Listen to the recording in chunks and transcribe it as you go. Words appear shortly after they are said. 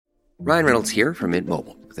Ryan Reynolds here from Mint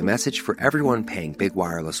Mobile with a message for everyone paying big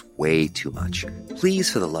wireless way too much.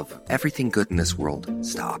 Please, for the love of everything good in this world,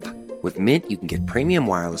 stop. With Mint, you can get premium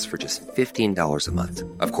wireless for just $15 a month.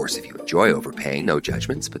 Of course, if you enjoy overpaying, no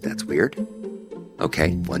judgments, but that's weird.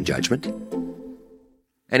 Okay, one judgment.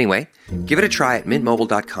 Anyway, give it a try at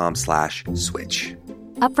mintmobile.com/switch.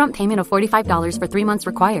 Upfront payment of $45 for 3 months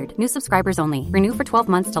required. New subscribers only. Renew for 12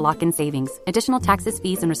 months to lock in savings. Additional taxes,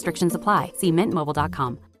 fees, and restrictions apply. See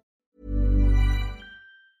mintmobile.com.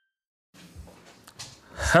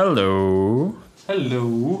 Hello.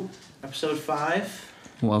 Hello. Episode 5.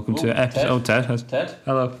 Welcome to episode... Ted. Ted?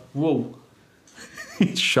 Hello. Whoa.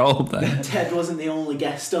 It's Shaw there. Ted wasn't the only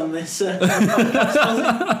guest on this podcast, was he?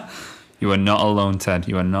 You are not alone, Ted.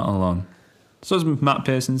 You are not alone. So as Matt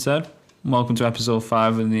Pearson said, welcome to episode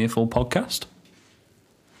 5 of the Earful podcast.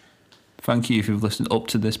 Thank you if you've listened up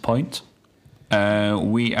to this point.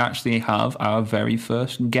 We actually have our very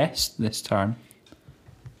first guest this time.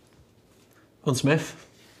 On Smith.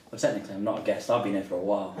 Well, technically, I'm not a guest. I've been here for a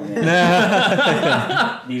while. I mean,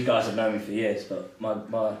 these guys have known me for years, but my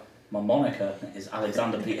moniker is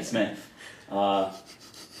Alexander Peter Smith. I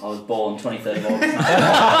was born 23rd of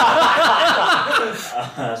August.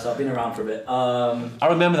 So I've been around for a bit. I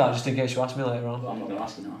remember that just in case you ask me later on. I'm not going to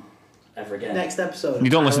ask you now. Ever again. Next episode. You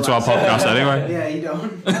don't listen to our podcast anyway. Yeah, you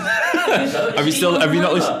don't. Have you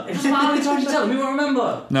not listened? If it's how many times you tell them, we won't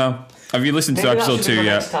remember. No. Have you listened to Maybe episode that should 2 be my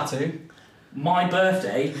yet? next tattoo. My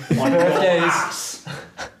birthday. My on your birthdays. ass.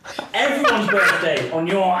 Everyone's birthday on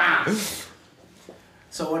your ass.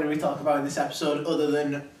 So what did we talk about in this episode other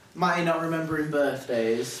than Matty not remembering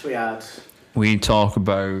birthdays? We talk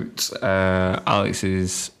about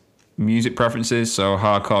Alex's music preferences, so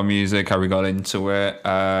hardcore music, how we got into it,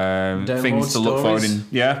 things to look forward in.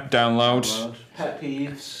 Yeah, download. Pet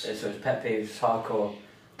peeves. So it's pet peeves, hardcore,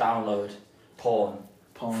 download, porn.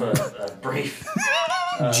 For a brief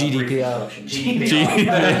GDPR.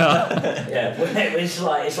 Yeah, it's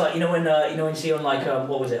like you know when you see on like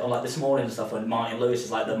what was it on like This Morning and stuff when Martin Lewis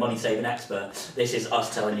is like the money saving expert. This is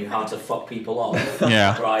us telling you how to fuck people off.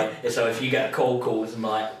 Yeah. Right. So if you get a cold call and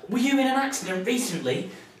like, were you in an accident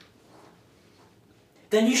recently?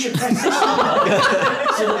 Then you should press this number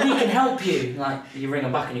so that we can help you. Like you ring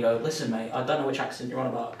them back and you go, listen mate, I don't know which accident you're on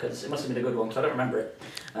about because it must have been a good one because I don't remember it.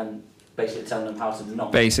 And basically telling them how to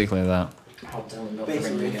not. Basically that. I'll tell them not to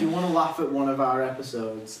Basically, ring if you want to laugh at one of our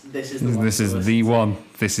episodes, this is the one. This is the one.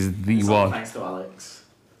 This is the one. Thanks to Alex.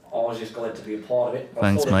 I was just glad to be a part of it.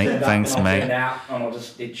 Thanks, mate. Thanks, mate. And I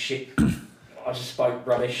just did shit. I just spoke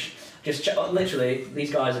rubbish. Literally,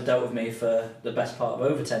 these guys have dealt with me for the best part of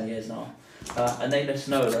over 10 years now. And they just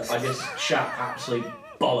know that I just shout absolute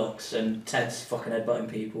bollocks and Ted's fucking headbutting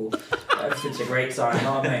people. Everything's a great time, you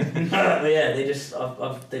know what I mean? But yeah,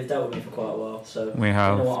 they've dealt with me for quite a while, so we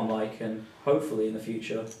have. I know what I'm like, and hopefully in the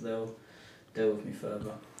future they'll deal with me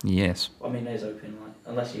further. Yes. I mean, there's open, like,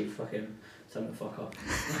 unless you fucking tell me to fuck off.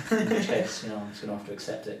 In which case, I'm just gonna have to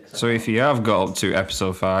accept it. So if you have got up to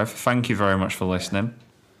episode 5, thank you very much for listening.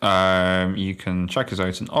 You can check us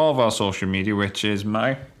out on all of our social media, which is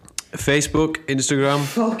my Facebook, Instagram.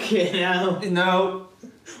 Fucking hell. No.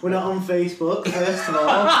 We're not on Facebook, first of all.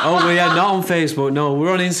 Oh, well, yeah, not on Facebook. No,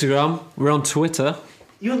 we're on Instagram. We're on Twitter.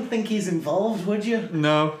 You wouldn't think he's involved, would you?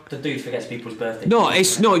 No. The dude forgets people's birthdays. No,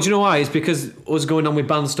 it's no. Do you know why? It's because us going on with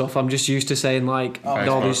band stuff. I'm just used to saying like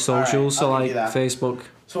all these socials, so I'll give like you that. Facebook.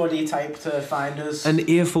 So what do you type to find us? An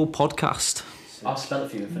Earful podcast. I'll spell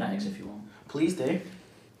it for you in phonetics if you want. Please do.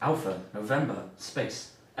 Alpha, November,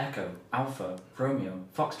 space, Echo, Alpha, Romeo,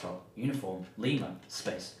 Foxtrot, Uniform, Lima,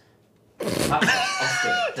 space. Papa,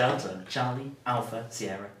 Oscar, Delta, Charlie, Alpha,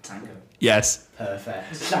 Sierra, Tango. Yes.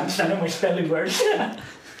 Perfect. Send my spelling words.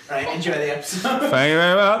 Right, enjoy the episode. Thank you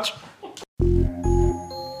very much.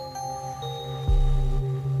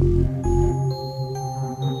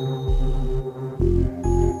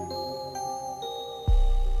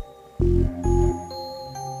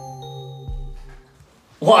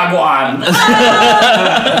 Wagwan!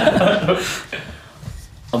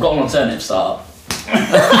 I've got an alternative startup.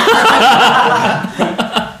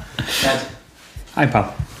 Hi,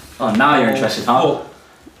 pal. Oh, now you're interested, huh? Oh.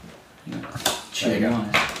 There you go.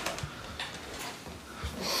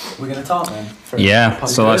 We're going to talk then? Yeah,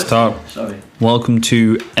 so let's talk. Sorry. Welcome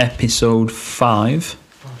to episode 5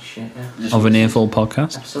 Oh shit, yeah. of an Earful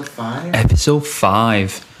podcast. Episode 5? Episode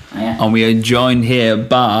 5. Oh, yeah. And we are joined here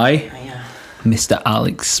by Oh, yeah. Mr.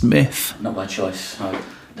 Alex Smith. Not by choice.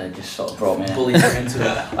 They just sort of brought me in. Bully you into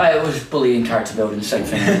it. It was bullying, character building, same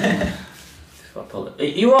thing.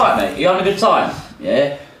 You alright, mate? You having a good time?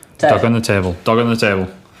 Yeah? Ted, Dog on the table. Dog on the table.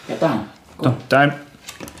 get down. No, down.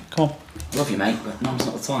 Come on. Love you, mate, but now's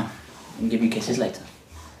not the time. and give you kisses later.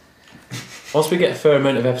 Once we get a fair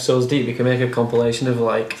amount of episodes deep, we can make a compilation of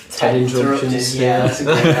like TED interruptions. Yeah, that's a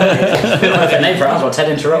great idea. Like a name for ours, TED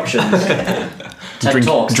Interruptions. TED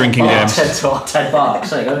Talks. Drinking games. TED Talk. TED Barks.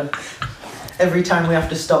 There you go. Every time we have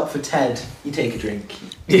to stop for TED, you take a drink.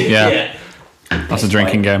 Yeah. That's a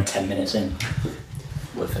drinking game. 10 minutes in.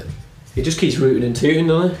 Worth it. He just keeps rooting and tooting,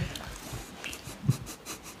 doesn't he?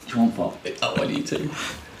 Do you want what? Oh, I need to.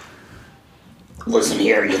 Listen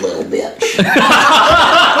here, you little bitch. This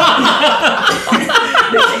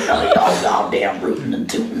ain't none of y'all goddamn rooting and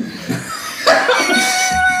tooting.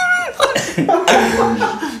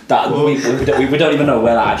 We don't even know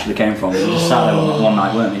where that actually came from. We just sat there one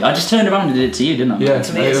night, weren't we? I just turned around and did it to you, didn't I? Yeah.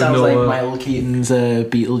 To me, it sounds like Michael Keaton's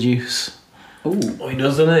Beetlejuice. Ooh. Oh, he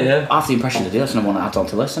does, doesn't it? Yeah. I have the impression to do that's the one I had on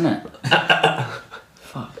to listen, isn't it?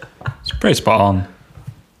 Fuck. It's pretty spot on.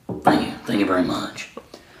 Thank you very much.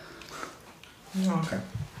 Oh, okay.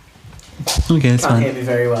 Okay, that's Can't fine. hear me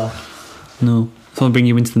very well. No. So I'll bring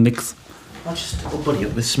you into the mix. I'll just buddy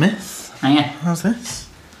up with Smith. Oh, yeah. How's this?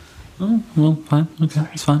 Oh, well, fine. Okay,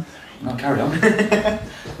 it's fine. No, carry on.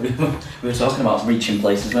 we were talking about reaching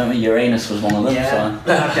places, weren't we? Uranus was one of them. Yeah,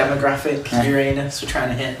 So. our demographic, Yeah. Uranus, we're trying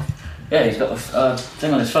to hit. Yeah, he's got a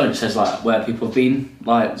thing on his phone that says like where people have been,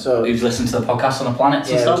 like So- who's listened to the podcast on the planets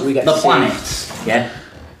and Yeah, stuff. we get The to see- planets, yeah.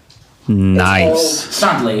 Nice.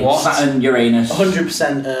 Sadly, What? Saturn, Uranus.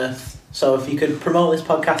 100% Earth. So if you could promote this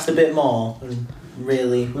podcast a bit more, and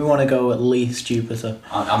really, we want to go at least Jupiter.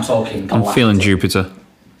 I'm talking. I'm galactic. feeling Jupiter.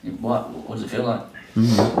 What does it feel like? I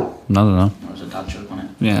don't know. That was a dad joke, wasn't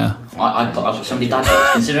it? Yeah. I thought I was somebody dad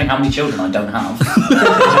jokes, considering how many children I don't have.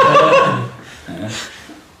 Yeah.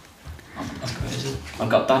 That's crazy. I've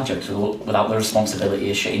got dad jokes without the responsibility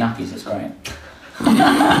of shitty nappies. It's great.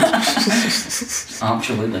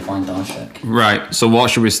 Absolutely fine dad joke. Right, so what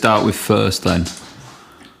should we start with first then?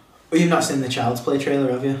 Well, you've not seen the Child's Play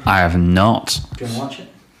trailer, have you? I have not. Do you want to watch it?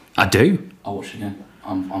 I do. I'll watch it again.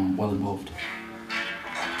 I'm well involved.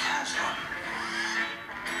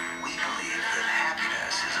 We believe that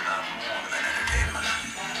happiness is about more than entertainment.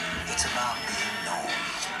 It's about being known,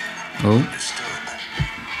 Oh. understood.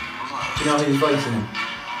 Do you know who's voicing him?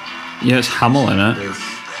 Yeah, it's Hamill in it.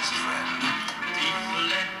 Best friend.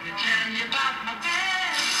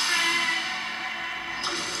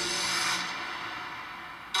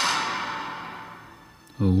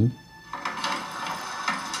 Oh.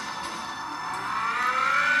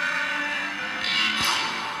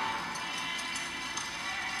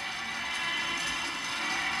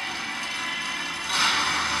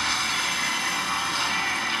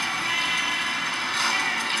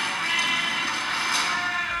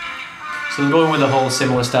 So they're going with a whole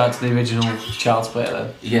similar start to the original Child's Play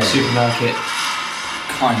then. Yeah. Supermarket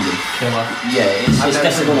Kind of. killer. Yeah, it's I've never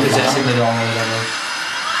definitely seen like possessing that. the doll or whatever.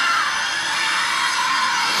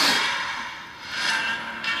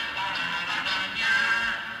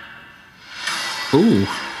 Ooh.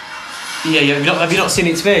 Yeah, have you not seen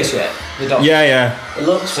its face yet? The doll? Yeah. It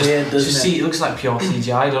looks weird, doesn't Just it? see, it looks like pure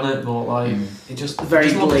CGI, doesn't it? But like, it just Very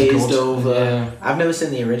doesn't look as glazed good. over. Yeah. I've never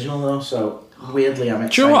seen the original though, so weirdly I'm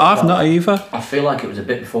excited. Do you know what? I've about not it. either. I feel like it was a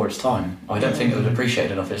bit before its time. I don't think it was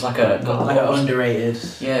appreciated enough. It's like a Like an underrated.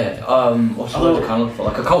 yeah. What's the word I kind of look for?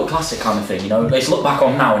 Like a cult classic kind of thing. You know, it's look back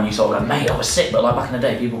on now and you sort of go, mate, I was sick, but like back in the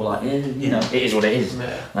day, people were like, yeah, you know, it is what it is. Yeah.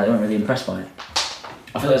 Like, they weren't really impressed by it.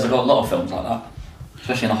 I feel like there's a lot of films like that,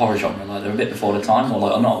 especially in the horror genre. Like they're a bit before the time, or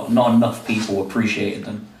like not enough people appreciated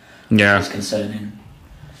them. Yeah. It's concerning.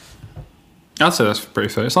 I'd say that's pretty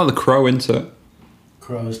fair. It's like The Crow, isn't it?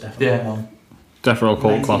 Crow's definitely Yeah. one. Definitely a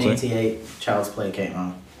cult classic. 1988, Child's Play came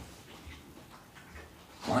out.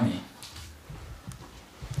 Blimey.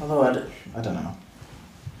 Although I don't know.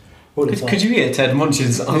 Would have Could you hear Ted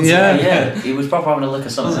Munch's answer? Yeah. Yeah, he was probably having a look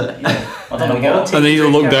at something. Was it? Yeah. I There don't we know go. what. And then you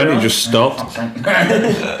look down and Everyone. you just stopped. Fuck's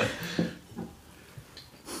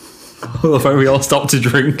I love how we all stopped to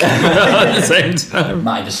drink at the same time. sake.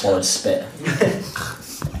 Matty just swallowed spit.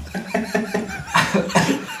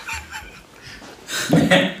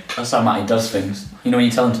 That's how Matty does things. You know, when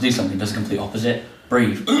you tell him to do something, he does the complete opposite.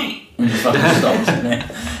 Breathe. And just fucking stops.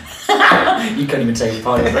 You couldn't even take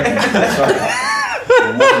part of it. Sorry.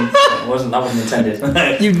 That wasn't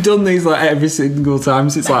intended. You've done these like every single time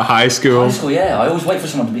since like high school. High school, yeah. I always wait for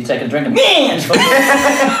someone to be taking a drink and just fucking-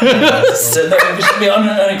 so that would just be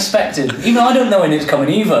unexpected. Even I don't know when it's coming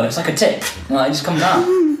either. It's like a tip. Like, it just comes out.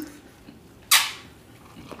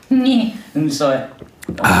 And it's like...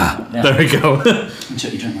 yeah. There we go. You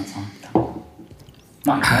took your drink that time.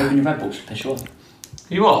 Mike, can I open your Red Bulls? They're short.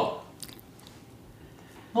 You what?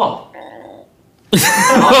 What? What's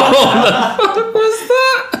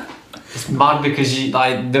that? It's mad because you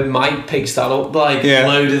like the mic picks that up like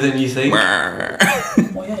louder than you think. Well,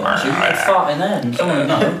 yeah, so you get fart in there and someone would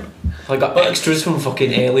know. I got extras from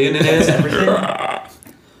fucking Alien in here. Everything.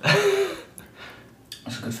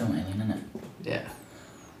 That's a good film, Alien, isn't it? Yeah.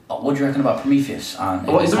 What do you reckon about Prometheus? And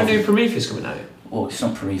What, is there a new Prometheus coming out? Well, it's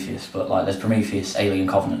not Prometheus, but like there's Prometheus, Alien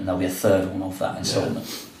Covenant, and there'll be a third one of that installment.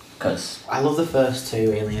 Because I love the first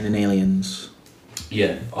two, Alien and Aliens.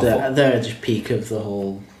 They're just peak of the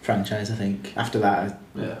whole franchise, I think. After that,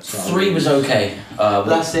 three was okay.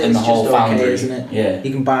 That's it. In the It's whole just okay, Foundry, isn't it? Yeah.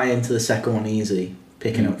 You can buy into the second one easy,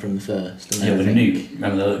 picking up from the first. And Yeah, with everything. Nuke.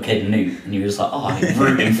 Remember the little kid Nuke? And you were just like, oh, I'm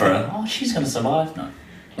rooting for her. Oh, she's going to survive now.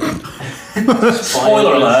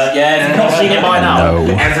 Spoiler alert, yeah, if you've not seen it by now,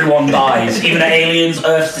 everyone dies. Even Aliens,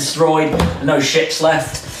 Earth's destroyed, no ships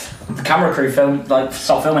left. The camera crew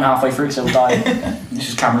stop filming halfway through because they'll die. It's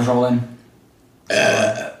just cameras rolling.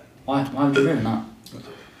 So, why would you ruin that?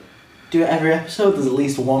 Do it every episode, there's at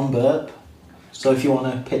least one burp. So if you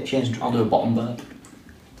want to pitch in, I'll do a bottom burp.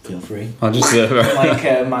 feel free. I'll just Like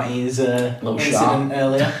Matty's Little incident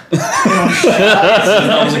earlier.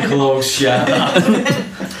 That was a close shot.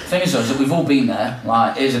 The thing is, though, is that we've all been there.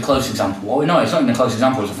 Like, here's a close example. Well, no, it's not even a close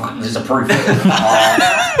example. It's a proof.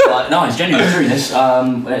 No, it's genuinely true. This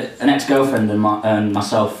an ex-girlfriend and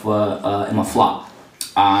myself were in my flat,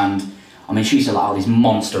 and I mean, she used to like all these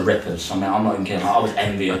monster rippers. I mean, I'm not even kidding. Like, I was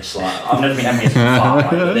envious. Like, I've never been envious in a flat.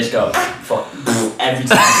 Right? But this girl, every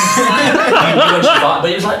time. But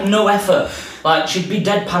it was like no effort. Like, she'd be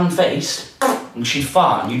deadpan faced, and she'd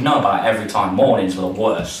fart, and you'd know about it every time. Mornings were the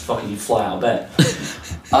worst. Fucking, you'd fly out of bed.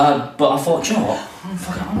 But I thought, you know what?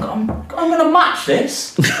 I'm going to match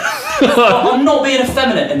this. I'm not being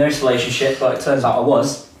effeminate in this relationship, but it turns out I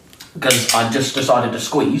was. Because I just decided to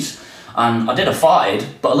squeeze. And I did a farted,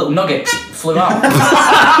 but a little nugget flew out.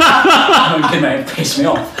 It pissed me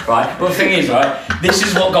off, right? But the thing is, right, this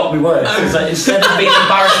is what got me worse. Is that instead of being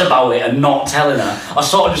embarrassed about it and not telling her, I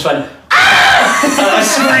sort of just went, ah! And I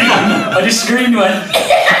screamed. I just screamed and went,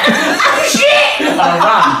 oh shit! And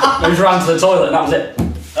I just ran to the toilet, and that was it.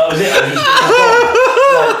 That was it.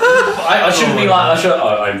 I shouldn't be like,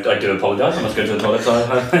 I do apologise, I must go to the toilet, so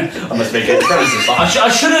I must make it premises. Like,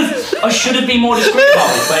 I should have been more discreet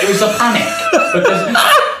about it, but it was a panic.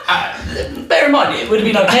 Because, bear in mind, it would have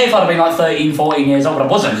been okay if I'd have been like 13, 14 years old, but I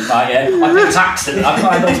wasn't. Like, I paid tax,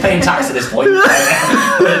 I was paying tax at this point. A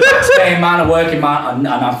tax-paying man, a working man, and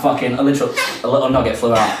I fucking, a little nugget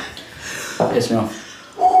flew out. Pissed me off.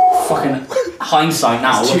 Fucking hindsight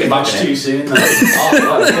now, looking back at it. Too soon.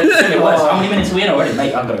 How many minutes are we in already,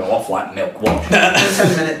 mate? I'm gonna go off like milk. What? 10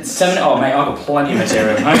 minutes. 7 minutes. Oh, mate, I've got plenty of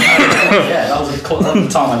material. Yeah, that was the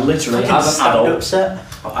time I literally, as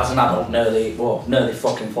an adult, nearly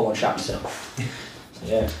fucking full on shat myself. So,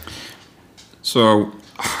 yeah. So,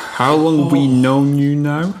 how long have we known you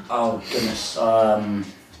now? Oh goodness. Well,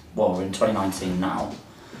 we're in 2019 now.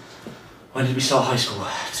 When did we start high school?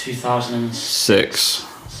 2006.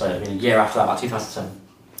 So it'd been a year after that, about 2007.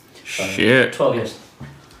 So Shit. 12 years.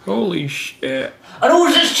 Holy shit. And all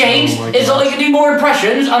that's changed is that I can do more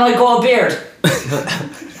impressions and I got a beard.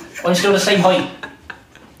 I'm still the same height.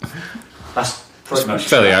 That's pretty much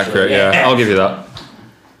Fairly accurate, yeah. I'll give you that.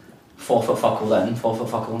 4 foot fuckle then, 4 foot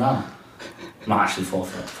fuckle now. I'm not actually 4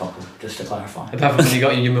 foot fuckle, just to clarify. Apart from when you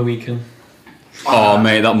got your Mohican. Oh,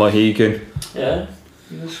 mate, that Mohican. Yeah,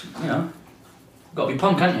 you know, got to be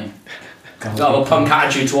punk, haven't you? Got to have a punk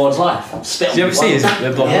attitude towards life. Spit on Did you ever see his?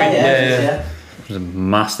 Yeah. It was a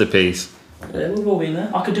masterpiece. Yeah, we've all been there.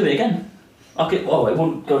 I could do it again. Well, it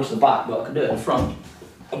won't go to the back, but I could do it in front.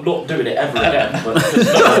 I'm not doing it ever again, but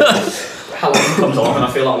Halloween comes along and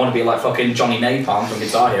I feel like I want to be like fucking Johnny Napalm from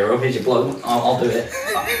Guitar Hero. Here's your bloke. I'll do it.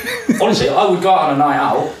 Honestly, I would go out on a night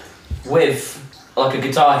out with like a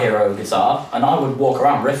Guitar Hero guitar, and I would walk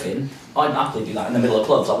around riffing. I'd happily do that in the middle of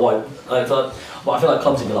clubs. Like, why? But I feel like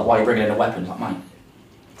clubs would be like, why are you bringing in a weapon? Like, mate,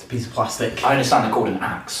 It's a piece of plastic. I understand they're called an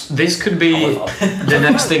axe. This could be the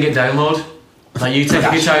next thing at Download. Like, you take a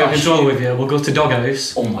Guitar Hero controller with you, we'll go to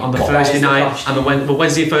Doghouse on the Thursday night, and the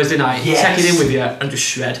Wednesday and Thursday night, take it in with you and just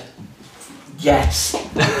shred. Yes.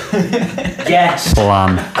 Yes.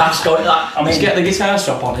 Plan. That's going. I mean, Just get the guitar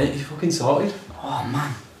strap on it, you're fucking sorted. oh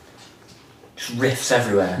man, just riffs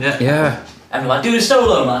everywhere. Yeah. And like, do a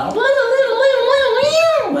solo, man.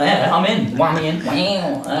 Yeah, I'm in. Whammy in.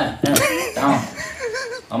 Yeah, down.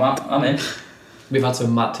 I'm in. We've had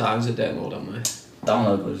some mad times at Download, haven't we?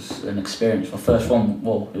 Download was an experience. My first one,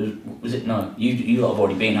 well, was it? No, you lot have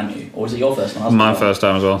already been, haven't you? Or was it your first one? My first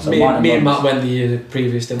time as well. So Me and Matt went the year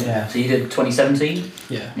previous, didn't we? Yeah. So you did 2017?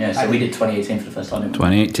 Yeah. Yeah, so we did 2018 for the first time, didn't we?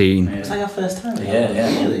 2018. Yeah. Was that your first time?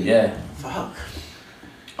 Yeah. Really? Yeah. Fuck.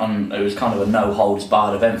 and it was kind of a no holds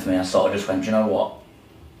barred event for me. I sort of just went, do you know what?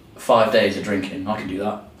 5 days of drinking, I can do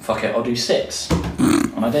that. Fuck it, I'll do 6.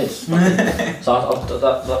 And I did. So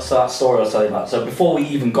that's that story I was telling you about. So before we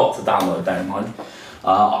even got to download, bear in mind,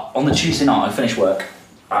 on the Tuesday night I finished work,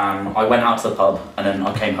 and I went out to the pub, and then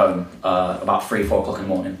I came home about 3-4 o'clock in the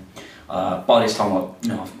morning. By this time,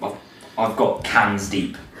 I've got cans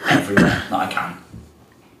deep everywhere that I can.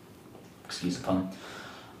 Excuse the pun.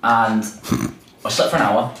 And I slept for an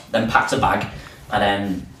hour, then packed a bag, and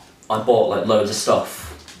then I bought like loads of stuff.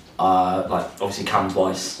 Like obviously cans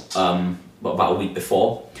wise, about a week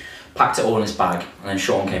before, packed it all in this bag, and then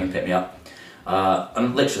Sean came and picked me up.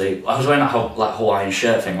 And literally, I was wearing that whole Hawaiian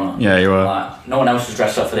shirt thing, wasn't I? Yeah, you were. Like, no one else was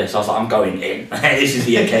dressed up for this. I was like, I'm going in. This is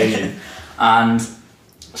the occasion. And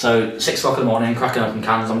so 6 o'clock in the morning, cracking open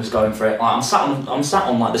cans. I'm just going for it. Like, I'm sat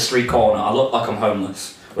on like the street corner. I look like I'm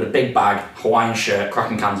homeless with a big bag, Hawaiian shirt,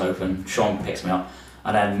 cracking cans open. Sean picks me up.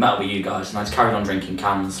 And then met up with you guys, and I just carried on drinking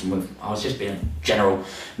cans. And I was just being a general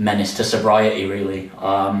menace to sobriety, really.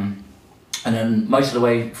 And then most of the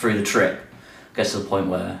way through the trip, gets to the point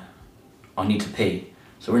where I need to pee.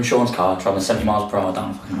 So we're in Sean's car, travelling 70 miles per hour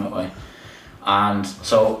down the fucking motorway. And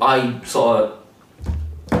so I sort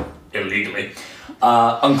of, illegally,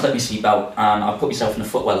 unclipped my seatbelt, and I put myself in the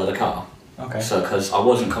footwell of the car. Okay. So, because I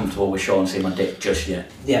wasn't comfortable with Sean seeing my dick just yet.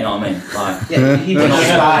 Yeah. You know what I mean? Like, he was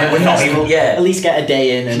fine. We're not even, yeah. At least get a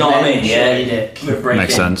day in and you know what I mean? show your dick.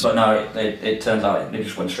 Makes sense. But no, it turns out it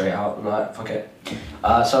just went straight out. Like, fuck it.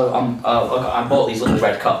 So I bought these little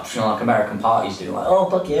red cups, you know, like American parties do. Like, oh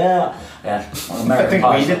fuck yeah, yeah. Like American I think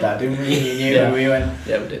parties. we did that, didn't we? Yeah. We went.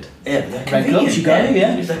 Yeah, we did. Yeah, they're Red convenient. cups, you got it,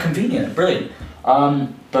 yeah. They're convenient, brilliant.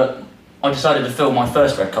 But I decided to fill my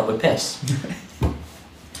first red cup with piss.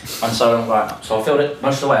 And so I filled it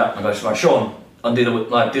most of the way up, and I go, right, Sean, do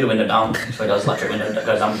the window down. So he does, electric window that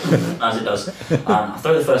goes down as it does. I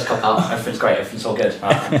throw the first cup out, everything's great, everything's all good.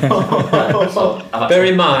 Bear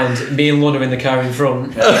in mind, me and Lund are in the car in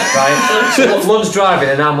front, right? So Lund's driving,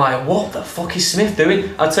 and I'm like, what the fuck is Smith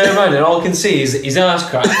doing? I turn around, and all I can see is his arse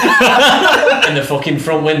crack in the fucking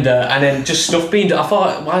front window, and then just stuff being done. I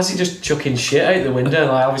thought, why is he just chucking shit out the window?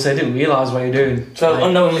 Like, obviously I didn't realise what you're doing. So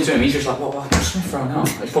unknowingly to him, he's just like, what's Smith throwing out?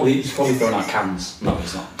 He's probably throwing out cans. No,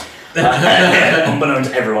 he's not. Unbeknown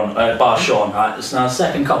to everyone, bar Sean, right? So now the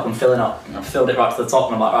second cup I'm filling up, and I've filled it right to the top,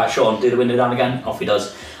 and I'm like, right, Sean, do the window down again. Off he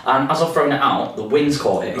does. And as I've thrown it out, the wind's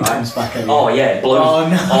caught it, right? It comes back in. Oh yeah, it blows. Oh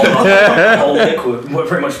no. The whole liquid,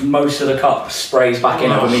 pretty much most of the cup sprays back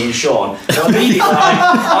in over me and Sean. So immediately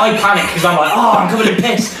I panic because I'm like, oh, I'm covered in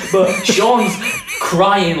piss. But Sean's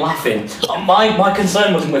crying, laughing. My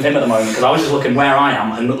concern wasn't with him at the moment because I was just looking where I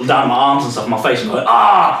am and down my arms and stuff, my face, and going,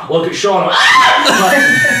 look at Sean. Like,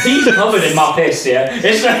 he's covered in my piss, yeah.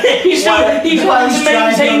 He's trying to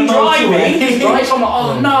maintain driving, right? So I'm like,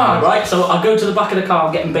 oh no, right? So I go to the back of the car,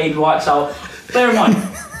 I'm getting baby wipes out. Bear in mind,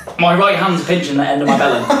 my right hand's pinching the end of my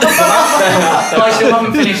belly. But I still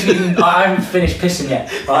haven't finished pissing yet,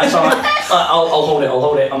 right? So I'll hold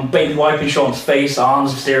it. I'm baby wiping Sean's face,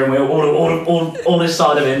 arms, steering wheel, all this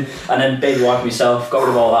side of him, and then baby wiping myself. Got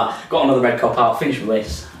rid of all that. Got another red cup out. Finished with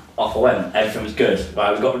this. Off I went. Everything was good.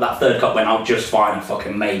 Right, we got that third cup went out just fine. I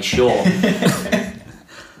fucking made sure.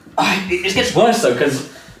 It gets worse though, because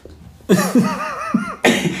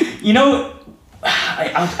you know.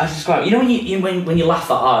 I'll describe. You know when you laugh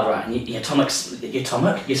that hard, right? And your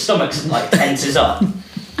stomach's like tenses up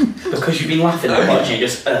because you've been laughing that much and it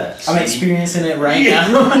just hurts. I'm experiencing it right now.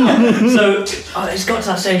 So it's got to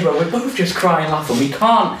that stage where we're both just crying, laughing. We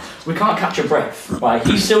can't catch a breath. Right?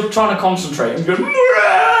 He's still trying to concentrate and going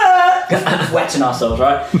wetting ourselves.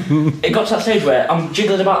 Right? It got to that stage where I'm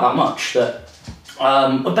jiggling about that much that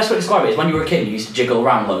the best way to describe it is when you were a kid, you used to jiggle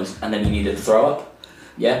around loads and then you needed to throw up.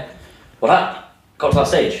 Yeah. Well, that got to that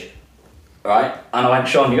stage, right? And I went,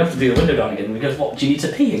 Sean, you have to do the window down again. And he goes, what, do you need to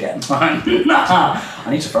pee again? I went, nah, I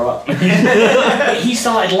need to throw up. But he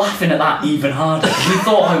started laughing at that even harder. He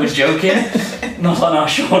thought I was joking. And I was like, no,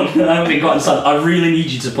 Sean, I haven't got inside. I really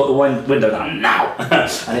need you to put the window down now.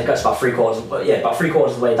 And it goes about three quarters of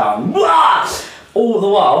the way down. Wah! All the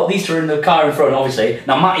while, these two are in the car in front, obviously.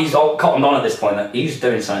 Now, Matty's all cottoned on at this point that he's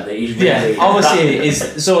doing something that he's really... Yeah, obviously,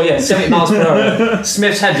 70 miles per hour.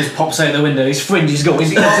 Smith's head just pops out the window, his fringe is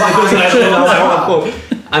going...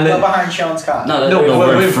 And then behind Sean's car. No,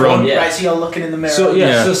 we're in front. Yeah. Right, so you're looking in the mirror. So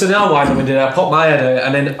now what I'm doing, I pop my head out,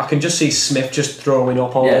 and then I can just see Smith just throwing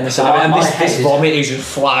up all in the side, and this vomit is just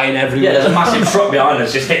flying everywhere. Yeah, there's a massive truck behind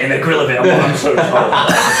us just hitting the grill of it. I'm so sorry.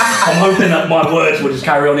 I'm hoping that my words will just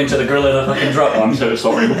carry on into the grill of the fucking truck. I'm so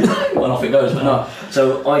sorry. And off it goes, but no.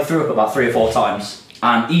 So I threw up about 3 or 4 times.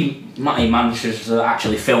 And he manages to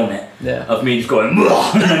actually film it of me just going, and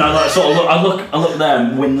then I look there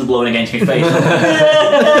and wind's blowing against my face.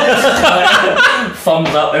 Thumbs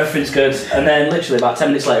up, everything's good. And then literally about 10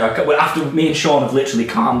 minutes later, after me and Sean have literally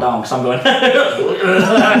calmed down because I'm going,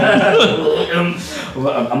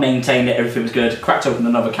 I maintained it, everything was good. Cracked open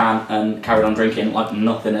another can and carried on drinking like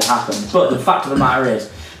nothing had happened. But the fact of the matter is,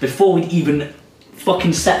 before we'd even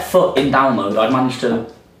fucking set foot in Download, I'd managed to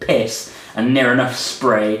piss and near enough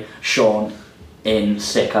spray Sean in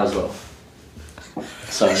sick as well.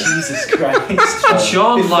 So Jesus Christ! And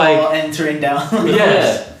Sean before entering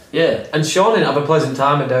Download. Yeah. And Sean didn't have a pleasant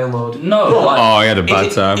time at Download. No. He had a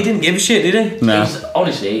bad time. He didn't give a shit, did he? No. He's,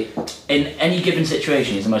 honestly, in any given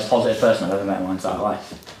situation, he's the most positive person I've ever met in my entire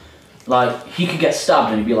life. Like, he could get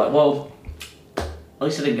stabbed and he'd be like, well, at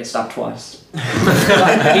least I didn't get stabbed twice.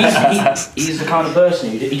 He's the kind of person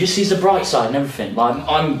who he just sees the bright side and everything. Like,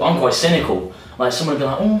 I'm quite cynical. Like, someone would be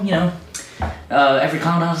like, oh, you know, every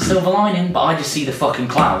cloud has a silver lining, but I just see the fucking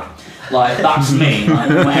cloud. Like, that's me. Like,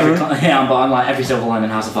 but I'm like, every silver lining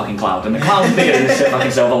has a fucking cloud, and the cloud's bigger than the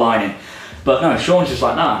fucking silver lining. But no, Sean's just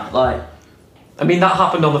like, nah. Like, I mean, that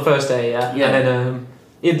happened on the first day, yeah. And then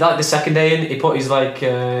like the second day in, he put his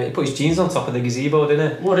jeans on top of the gazebo,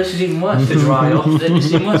 didn't he? Well, this is even worse. To dry off. This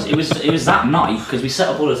is even worse. It was that night because we set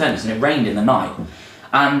up all the tents and it rained in the night,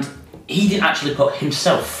 and he didn't actually put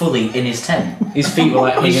himself fully in his tent. His feet were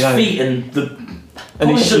like his feet and the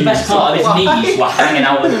best part of his knees were hanging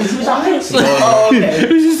out. It was like this.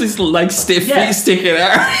 It was just his like stiff feet sticking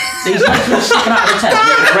out. His legs were sticking out of the tent.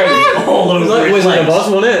 It was raining all over his legs.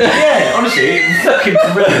 Wasn't it? Yeah, honestly, it was fucking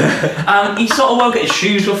brilliant. He sort of woke up, his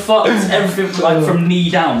shoes were fucked, everything like from knee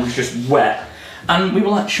down was just wet. And we were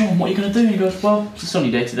like, Sean, what are you going to do? And he goes, well, it's a sunny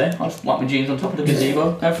day today. I'll just wipe my jeans on top of the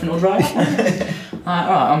gazebo. Everything will dry.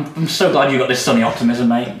 Alright, I'm so glad you got this sunny optimism,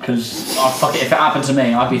 mate. Because fuck it, if it happened to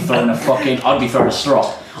me, I'd be throwing a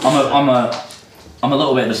strop. I'm a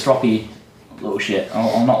little bit of a stroppy little shit.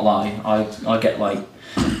 I'll not lie. I get like,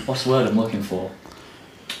 what's the word I'm looking for?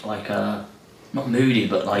 Like not moody,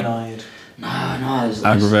 but like annoyed. No,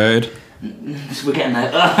 Aggravated. We're getting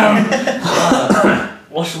there.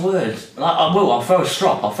 What's the word? Like, I'll throw a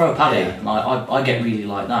strop, I'll throw a paddy. Yeah. Like, I get really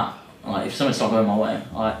like that. Like, if something's not going my way,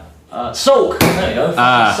 sulk! There you go,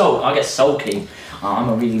 sulk. I get sulky. I'm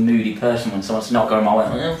a really moody person when someone's not going my way.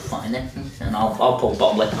 Oh, fine then. And I'll pull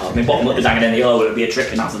bottom lip out. I mean, bottom lip is hanging in the air, it would be a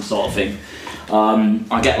tripping hazard sort of thing.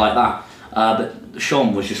 I get like that. But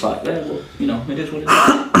Sean was just like, yeah, well, you know, it is what it is.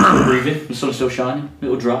 Still breathing, the sun's still shining,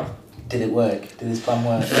 it'll dry. Did it work? Did his plan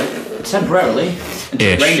work? Temporarily, until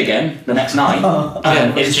it rained again the next night.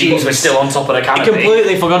 His jeans were still on top of the canopy. He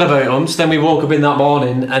completely forgot about them. So then we woke up in that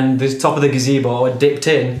morning and the top of the gazebo had dipped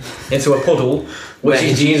into a puddle where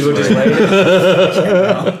his jeans were just laid.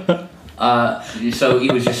 So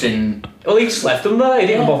he was just in. Well, he just left them there. He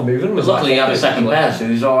didn't bother moving them. Luckily, he had a second pair, so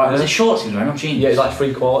he was alright. Was it shorts he was wearing, not jeans? Yeah, it was like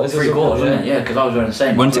 3/4. 3/4, wasn't it? Yeah, because I was wearing the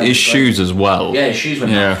same. Went to his shoes as well. Yeah, his shoes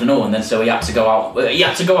went in the afternoon, and then so he had to go out. He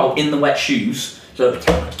had to go out in the wet shoes. So to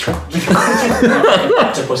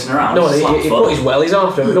pussing around. No, he put his wellies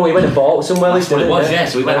after him. No, he went and bought some wellies. That's what it was, yeah.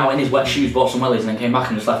 So he went out in his wet shoes, bought some wellies, and then came back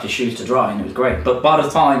and just left his shoes to dry, and it was great. But by the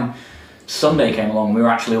time Sunday came along, we were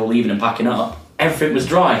actually all leaving and packing up. Everything was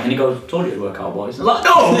dry, and he goes, told you it'd work out, boys. I was like,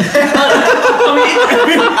 no! I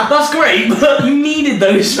mean, that's great, but you needed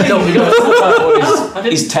those things. No, we got to talk about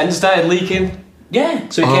his tent started leaking. Yeah.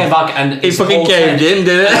 So he came back, and he fucking caved in,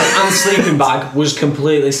 did it? And sleeping bag was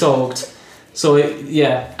completely soaked. So, he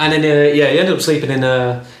ended up sleeping in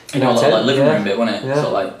a tent. Like living room bit, wasn't it? Yeah. Sort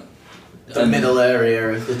of like the middle area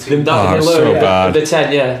of the tent. So bad. The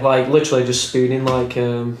tent, yeah, like literally just spooning like...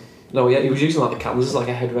 No, yeah, he was using like the canvas as like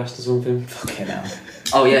a headrest or something. Fucking hell.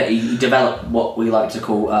 Oh yeah, he developed what we like to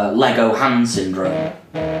call Lego hand syndrome.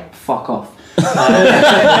 Fuck off.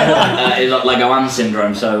 It's like Lego hand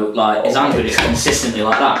syndrome, so like his hands were just consistently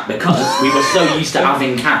like that because we were so used to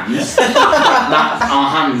having cans that our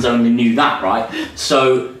hands only knew that, right?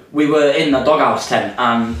 So we were in the doghouse tent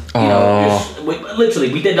and, you know,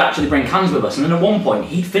 we did actually bring cans with us, and then at one point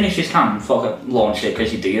he'd finished his can and fucking launched it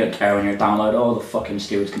because you don't care when you're Download. Oh, the fucking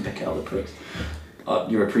stewards can pick it up, the pricks.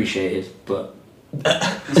 You're appreciated, but...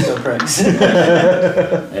 Still pricks.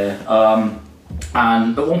 Yeah.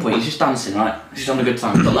 And at one point he's just dancing, right? He's just having a good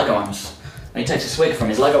time with the Lego hands. And he takes a swig from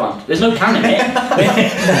his Lego hand. There's no can in it.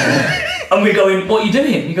 And we're going, what are you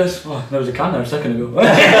doing? He goes, oh, there was a can there a second ago.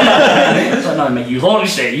 It's like, no mate, you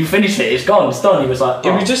launched it, you finished it, it's gone, it's done. He was like, He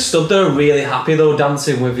was just stood there really happy though,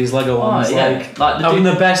 dancing with his Lego hands. Yeah. Like having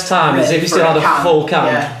the best time as if he still had a full can.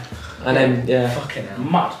 Yeah. And then, fucking hell.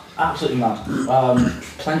 Mad. Absolutely mad.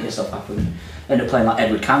 Plenty of stuff happened. Ended up playing like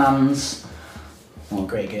Edward Cannons. Well,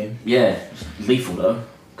 great game. Yeah, lethal though,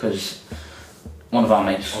 because one of our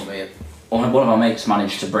mates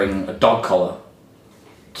managed to bring a dog collar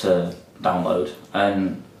to download,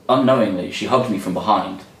 and unknowingly she hugged me from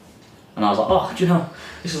behind, and I was like, oh, do you know,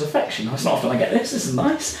 this is affection. It's not often I get this. This is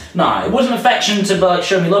nice. Nah, it wasn't affection to like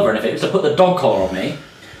show me love or anything. It was to put the dog collar on me,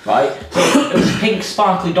 right? So it was a pink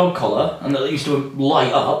sparkly dog collar, and that used to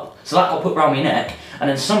light up. So that got put around my neck, and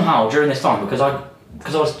then somehow during this time, because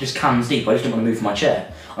I was just cans deep, I just didn't want to move from my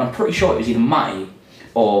chair. And I'm pretty sure it was either Matty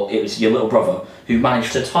or it was your little brother who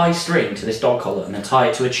managed to tie string to this dog collar and then tie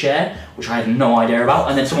it to a chair, which I had no idea about.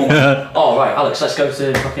 And then someone went, oh right, Alex, let's go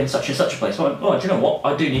to fucking such and such a place. I went, oh, do you know what?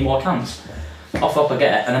 I do need more cans. Off up I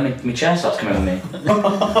get, and then my chair starts coming on me.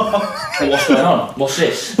 What's going on? What's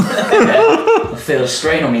this? I feel a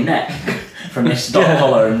strain on my neck from this dog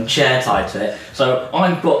collar and chair tied to it. So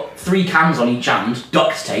I've got 3 cans on each hand,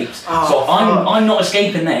 duct taped. So I'm not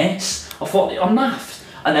escaping this. I thought, I'm naffed.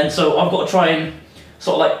 And then so I've got to try and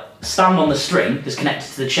sort of like stand on the string that's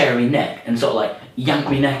connected to the chair in my neck and sort of like yank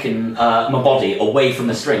my neck and my body away from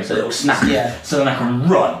the string so that it'll snap. Yeah. So then I can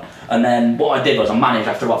run. And then what I did was I managed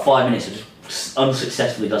after about 5 minutes of just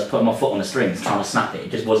unsuccessfully just putting my foot on the strings trying to snap it.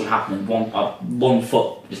 It just wasn't happening. One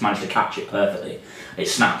foot just managed to catch it perfectly. It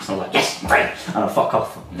snaps and I was like, yes, great, and I fuck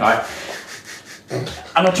off. Right?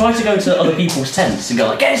 And I tried to go to other people's tents and go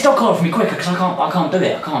like, get this dog collar for me quicker because I can't do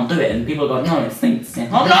it. And people are going, no, it's oh, no,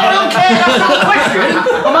 I don't care, that's not the question.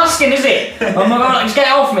 I'm asking, is it? I'm like, just get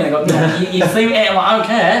it off me. They go, no, you threw it. I'm like, I don't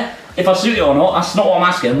care if I suit it or not. That's not what I'm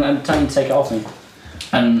asking. I'm telling you to take it off me.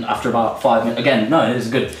 And after about 5 minutes, again, no, it was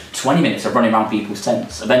a good 20 minutes of running around people's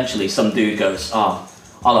tents. Eventually, some dude goes, I'll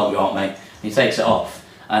help you out, mate. And he takes it off,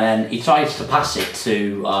 and then he tries to pass it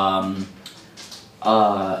to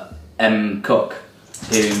M. Cook,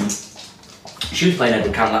 who she was playing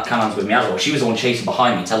Edward Cannons with me as well. She was the one chasing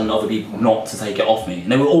behind me, telling other people not to take it off me,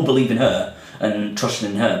 and they were all believing her and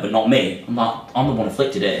trusting in her, but not me. I'm like, I'm the one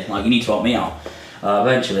afflicted here. Like, you need to help me out.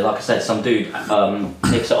 Eventually, like I said, some dude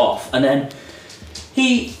takes it off, and then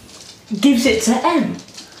he gives it to M.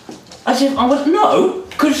 As if I was, no,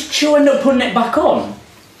 because she'll end up putting it back on.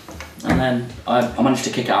 And then I managed to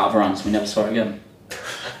kick it out of her hands. We never saw it again.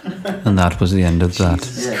 And that was the end of that.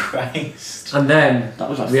 Jesus Christ. And then that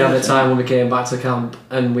was like we had a time when we came back to camp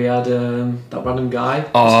and we had that random guy.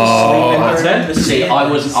 See, I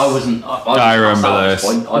wasn't. I remember this.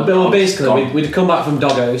 Well, basically, we'd come back from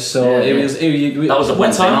Doghouse, so it was. That was a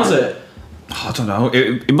what time was it? I don't know.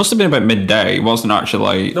 It must have been about midday. It wasn't actually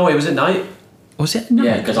like. No, it was at night. Was it? No.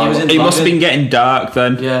 Yeah, because it must have been getting dark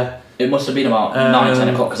then. Yeah. It must have been about 9,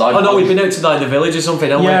 10 o'clock. We'd been out to like the village or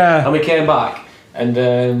something, and we came back. And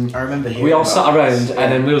I remember we all sat around,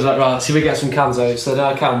 and then we was like, right, see if we get some cans out. So then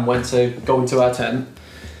our Cam went to go into our tent,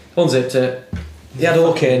 unzipped it. He had a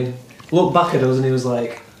look in, looked back at us, and he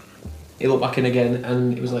looked back in again,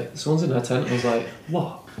 and he was like, someone's in our tent. I was like,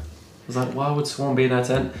 what? I was like, why would someone be in our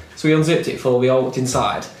tent? So we unzipped it full. We all looked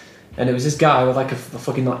inside, and it was this guy with like a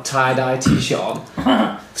fucking like tie-dye t-shirt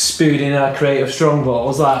on, spooning our Creative Strongbow. I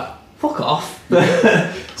was like, fuck off.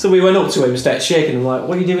 So we went up to him, started shaking him, like,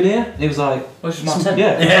 what are you doing here? And he was like, this is my tent.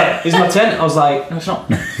 Yeah, it's my tent. I was like, no, it's not.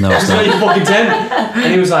 No, it's not. It's not your fucking tent.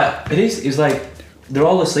 And he was like, it is. He was like, they're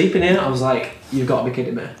all asleep in here. I was like, you've got to be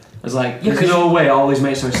kidding me. I was like, there's no way all his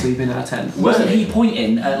mates are asleep in our tent. Wasn't he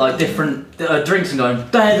pointing at like different drinks and going,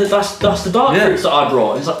 that's the dark fruits that I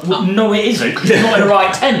brought? He's like, well, no it isn't, because you're not in the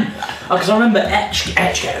right tent. Because I remember Etch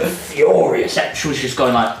getting furious. Etch was just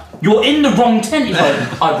going like, you're in the wrong tent. He's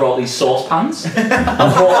like, I brought these saucepans. He's arguing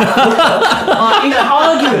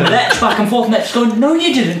with Etch back and forth, and Etch going, no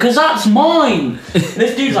you didn't, because that's mine. And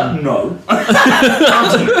this dude's like, no.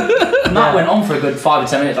 And that went on for a good 5 or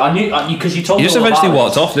 10 minutes. I knew, because you told me. He just eventually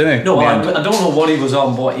walked off, didn't he? No, I don't know what he was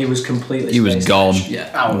on, but he was completely. He was gone.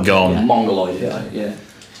 Yeah, gone. Yeah. Mongoloid. Yeah.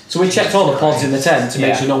 So we checked all the pods in the tent to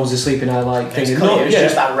make sure no one was asleep in our like thing. It was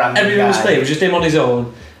just that random everything was guy. clear. It was just him on his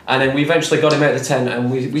own. And then we eventually got him out of the tent,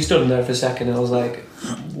 and we stood in there for a second, and I was like,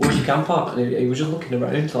 where's your camp at? And he was just looking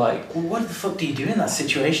around like... Well, what the fuck do you do in that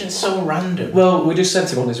situation? It's so random. Well, we just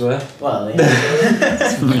sent him on his way. Well, yeah.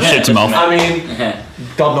 Shipped him off. I mean,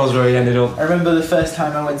 God knows where he ended up. I remember the first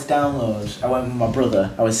time I went to download, I went with my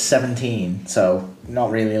brother. I was 17, so not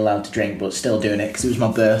really allowed to drink, but still doing it, because it was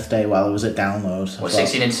my birthday while I was at download. What,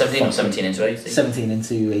 16 into 17 or 17 into 18? 17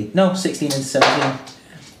 into 18. No, 16 into 17.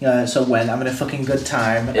 So when I'm having a fucking good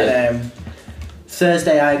time. Yeah. And,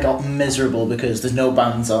 Thursday I got miserable because there's no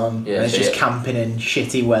bands on, and it's just camping in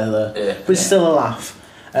shitty weather, but it's still a laugh.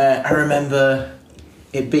 I remember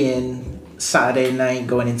it being Saturday night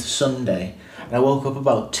going into Sunday, and I woke up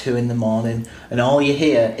about 2 in the morning, and all you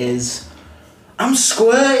hear is, I'm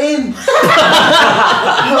squirting.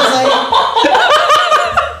 I was like,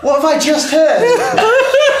 what have I just heard?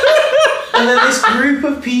 And then this group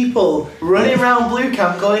of people running around Blue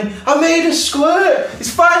Camp going, I made a squirt. It's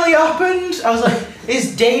finally happened. I was like,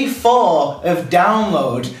 it's day 4 of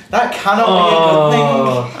download. That cannot be a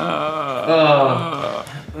good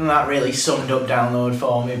thing. And that really summed up download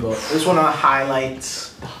for me, but it was one of the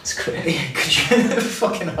highlights. That's great.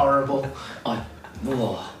 Fucking horrible.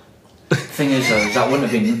 Thing is though, that would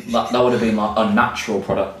have been like a natural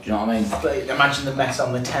product. Do you know what I mean? But imagine the mess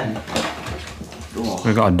on the tent.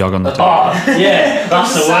 We've got a dog on the top. Oh, yeah,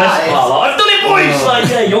 that's the worst part. Like, I've done it, boys! Like,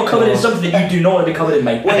 yeah, you're covered in something that you do not want to be covered in,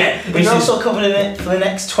 mate. Wait, you're also covered in it for the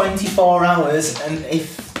next 24 hours, and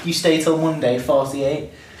if you stay till Monday, 48.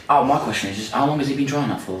 Oh, my question is just, how long has he been trying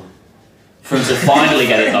that for? For him to finally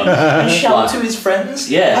get it done. And shout to his friends.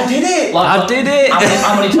 Yeah. I did it! I did it!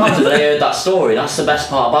 How many times have they heard that story? That's the best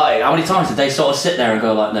part about it. How many times did they sort of sit there and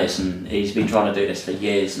go like, listen, he's been trying to do this for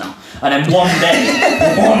years now. And then one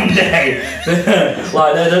day,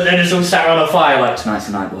 like, they're just all sat around a fire like, tonight's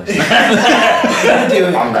the night, boys.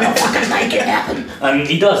 I'm gonna fucking make it happen. And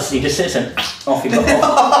he does, he just sits and off it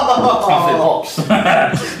pops.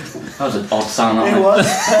 That was an odd sound, It was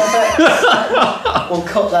perfect. We'll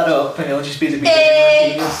cut that up and it'll just be the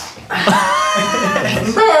beginning of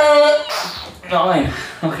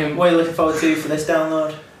Okay. What are you looking forward to for this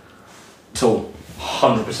download? Tool,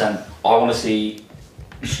 100%. I want to see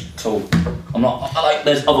Tool.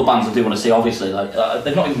 There's other bands I do want to see. Obviously,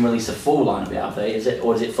 they've not even released a full lineup yet, have they? Is it,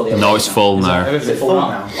 or is it fully? No, it's full now. Is it full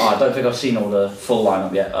now? Oh, I don't think I've seen all the full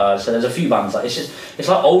lineup yet. So there's a few bands. It's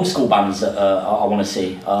like old school bands that I want to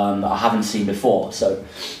see that I haven't seen before. So,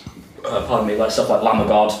 pardon me, like stuff like Lamb of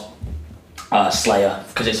God, Slayer,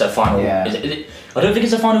 because it's a final. Yeah. Is it, I don't think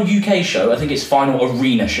it's a final UK show. I think it's final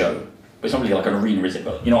arena show. It's not really like an arena, is it?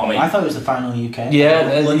 But you know what I mean? I thought it was the final UK.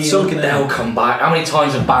 Yeah, they'll come back. How many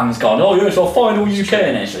times have bands gone, oh yeah, it's our final UK?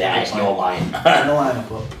 And it's you're lying. No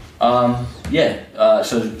lineup up.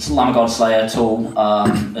 So it's Lamb of God, Slayer, Tool.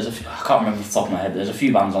 There's I can't remember off the top of my head, but there's a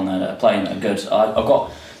few bands on there that are playing that are good.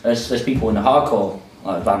 There's people in the hardcore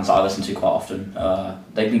bands that I listen to quite often.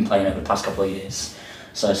 They've been playing over the past couple of years.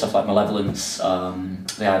 So stuff like Malevolence,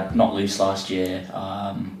 they had Not Loose last year.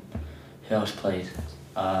 Who else played?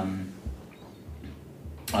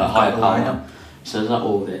 Higher Power. So is that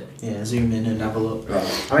all of it? Yeah, zoom in and have a look.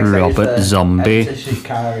 Right. Robert Zombie.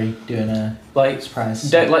 Shikari doing a surprise.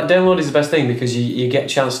 Download is the best thing because you get a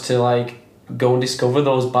chance to like go and discover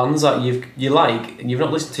those bands that you like and you've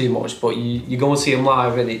not listened to much, but you go and see them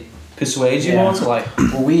live and it persuades you more to like.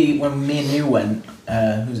 Well, when me and you went,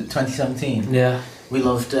 was it 2017? Yeah. We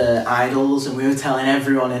loved Idols, and we were telling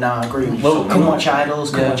everyone in our group, come watch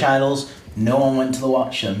Idols, watch Idols. No one went to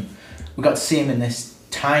watch them. We got to see them in this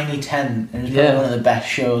tiny tent, and it was probably one of the best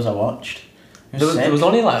shows I watched. There was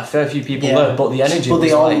only like a fair few people there, but the energy but was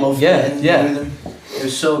they all like, loved it and knew them. It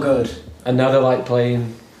was so good. And now they're like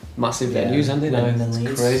playing massive venues, aren't they now? It's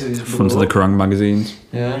crazy. Front of the Kerrang magazines.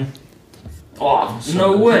 Yeah. Oh,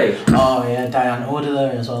 no way. Oh yeah, Diane Order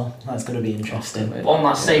there as well. That's going to be interesting. On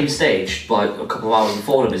that same stage, like a couple of hours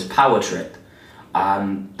before them, is Power Trip,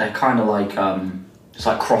 and they're kind of like it's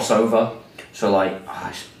like crossover. So like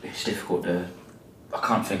it's difficult to. I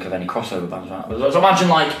can't think of any crossover bands right now. So imagine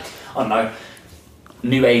like I don't know,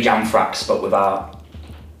 New Age Anthrax, but without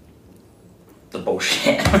the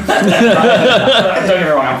bullshit. Don't get me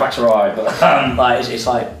wrong, Anthrax are alright, but like it's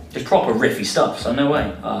like just proper riffy stuff. So no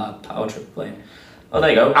way, Power Trip playing. Oh, there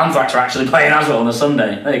you go. Anthrax are actually playing as well on a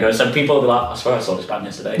Sunday. There you go. So people will be like, I swear I saw this band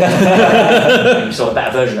yesterday. You saw a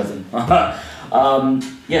better version of them. So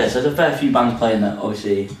there's a fair few bands playing that.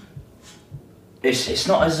 Obviously, it's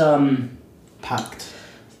not as packed.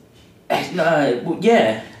 It's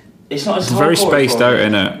not as. It's very spaced out,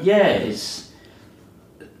 isn't it? Yeah, it's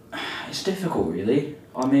difficult, really.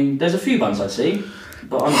 I mean, there's a few bands I see,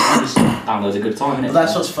 but I'm just download's a good time, innit? But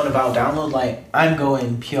that's what's fun about download. Like, I'm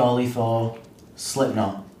going purely for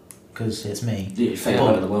Slipknot because it's me. Yeah, favourite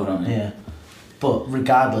band in the world, aren't you? Yeah. But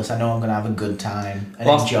regardless, I know I'm going to have a good time and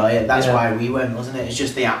enjoy it. That's why we went, wasn't it? It's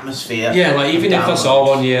just the atmosphere. Yeah, like even if I saw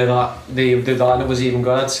one year that the lineup was even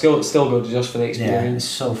good, I'd still go just for the experience. Yeah, it's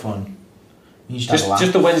so fun. You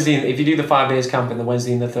just the Wednesday, if you do the 5 days camping, the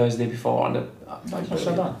Wednesday and the Thursday before, and not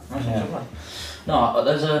so bad. No,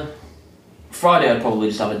 there's a Friday. I'd probably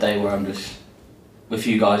just have a day where I'm just with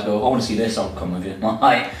you guys. Go, I want to see this. I'll come with you.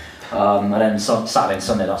 And then Saturday and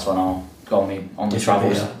Sunday. That's when I'll go on the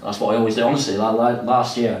travels. Yeah. That's what I always do. Honestly, like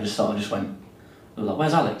last year, I just went We were like,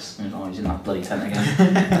 where's Alex? And he's in that bloody tent again,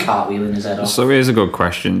 cartwheeling his head off. So here's a good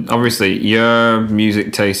question. Obviously, your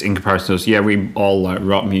music taste in comparison to us, yeah, we all like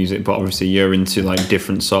rock music, but obviously you're into like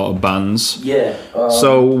different sort of bands. Yeah.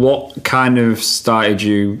 So what kind of started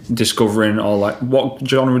you discovering, or like what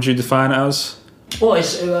genre would you define it as? Well,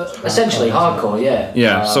 it's essentially hardcore, yeah.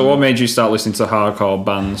 Yeah, so what made you start listening to hardcore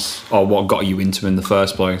bands, or what got you into them in the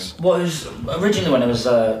first place? Well, it was originally when it was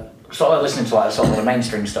sort of listening to like sort of the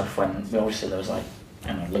mainstream stuff, when obviously there was like,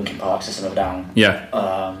 you know, Linkin Park, System of a Down.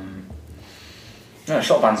 Yeah. You know,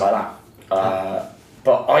 sort of bands like that.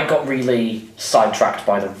 But I got really sidetracked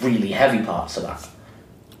by the really heavy parts of that.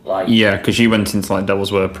 Like, yeah, because you went into like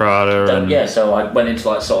Devil's Wear Prada and... Yeah, so I went into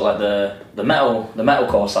like sort of like the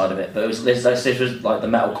metalcore side of it, but this was like the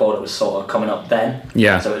metalcore that was sort of coming up then.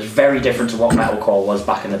 Yeah. So it was very different to what metalcore was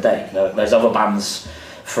back in the day. There's other bands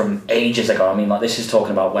from ages ago. I mean, like this is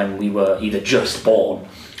talking about when we were either just born,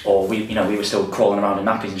 or we were still crawling around in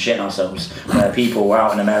nappies and shitting ourselves. Where people were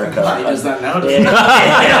out in America. He does that now.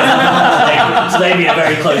 So they'd be a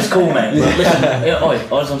very close call, mate. But listen,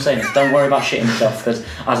 all I'm saying is don't worry about shitting yourself, because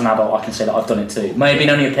as an adult I can say that I've done it too. Maybe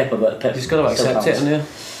only a pipper, but a pipper. Just got to accept it, haven't you?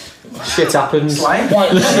 Shit happens.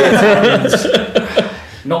 Shit happens.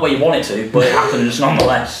 Not where you want it to, but it happens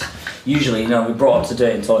nonetheless. Usually, we're brought up to do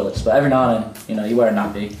it in toilets, but every now and then, you wear a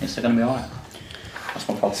nappy, it's going to be alright. That's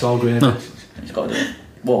my problem. It's all green. You've got to do it.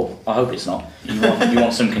 Well, I hope it's not. You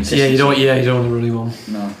want some consistency. Yeah, you don't want to really one.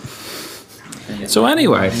 No. So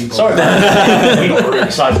anyway, sorry, man. We got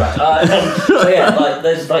really sidetracked. So yeah, like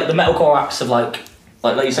there's like the metalcore acts of like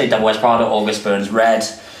you say, Devil Wears Prada, August Burns Red,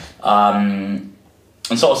 and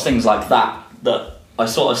sort of things like that I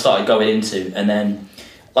sort of started going into, and then,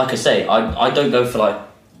 like I say, I don't go for like,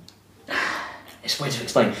 it's weird to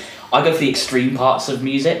explain. I go for the extreme parts of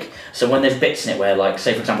music. So when there's bits in it where, like,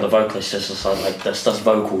 say for example, the vocalist just like does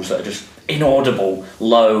vocals that are just inaudible,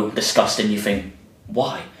 low, disgusting, you think,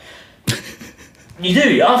 why? You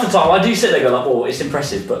do. Half the time, I do sit there and go like, "Oh, it's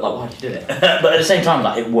impressive," but like, why do you do it? But at the same time,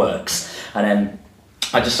 like, it works. And then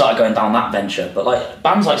I just started going down that venture. But like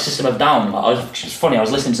bands like System of a Down, like, it's funny. I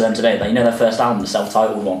was listening to them today. Like, their first album, the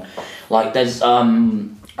self-titled one. Like, there's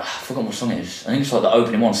I forgot what song it is. I think it's like the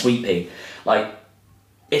opening one, Sweet Pea. Like,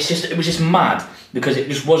 it was just mad because it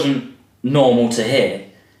just wasn't normal to hear.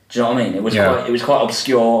 Do you know what I mean? It was quite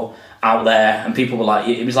obscure, out there, and people were like,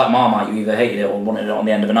 it was like Marmite. You either hated it or wanted it on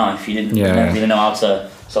the end of a knife. You didn't really know how to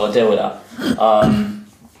sort of deal with that.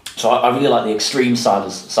 So I really like the extreme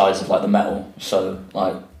sides of like the metal. So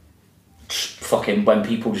like, fucking when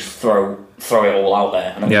people just throw it all out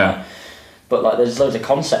there. And like, but like, there's loads of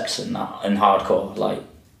concepts in that in hardcore. Like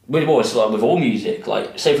with all music.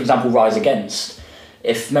 Like, say for example, Rise Against.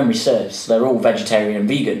 If memory serves, they're all vegetarian and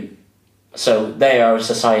vegan. So they are a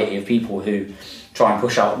society of people who try and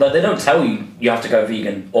push out. They don't tell you have to go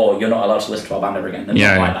vegan or you're not allowed to listen to our band ever again. They're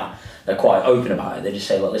not like that. They're quite open about it. They just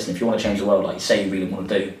say, like, listen, if you want to change the world, like you say you really want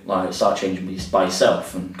to do, like, start changing by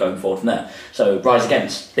yourself and going forward from there. So Rise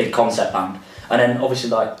Against, big concept band, and then obviously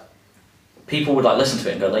like people would like listen to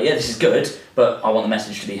it and go like, yeah, this is good, but I want the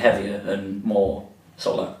message to be heavier and more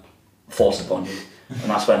sort of like forced upon you. And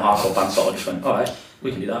that's when hardcore bands sort of just went, all right,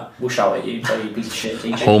 we can do that. We'll shout at you, tell you piece of shit,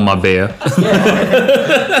 teach you. Hold my beer.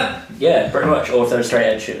 Yeah, pretty much. Or if they're a straight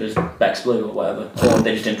edge, it was Beck's Blue or whatever. Or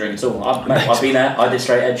they just didn't drink at all. I've been there. I did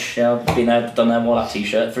straight edge. I've been there, done them, wore that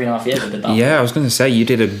t-shirt. 3.5 years I did that. Yeah, I was going to say, you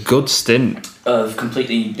did a good stint. Of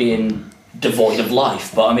completely being devoid of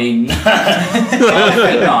life. But I mean, I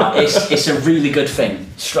think not. It's a really good thing.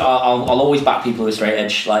 I'll always back people with straight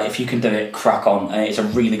edge. Like, if you can do it, crack on. And it's a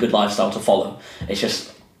really good lifestyle to follow. It's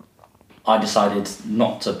just, I decided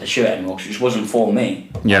not to pursue it anymore because it just wasn't for me.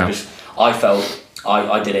 Yeah. I felt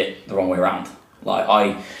I did it the wrong way around.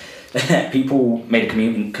 Like, people made a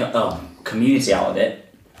community out of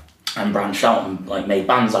it and branched out and like made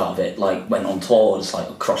bands out of it. Like, went on tours like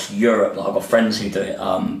across Europe. Like, I've got friends who do it.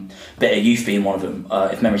 Bit of Youth being one of them.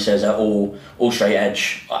 If memory serves, they're all straight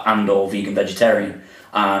edge and or vegan vegetarian.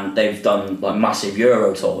 And they've done like massive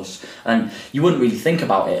Euro tours, and you wouldn't really think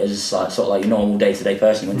about it as like sort of like a normal day-to-day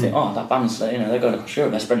person. You wouldn't think, oh, that band's they're going across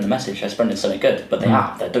Europe, they're spreading the message, they're spreading something good, but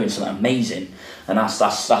they're doing something amazing, and that's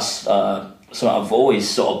something I've always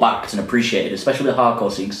sort of backed and appreciated, especially with the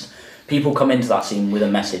hardcore scene. 'Cause people come into that scene with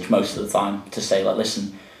a message most of the time to say like,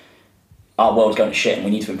 listen, our world's going to shit and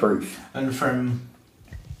we need to improve. And from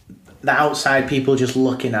the outside people just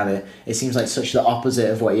looking at it, it seems like such the opposite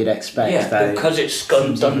of what you'd expect. Yeah, because it's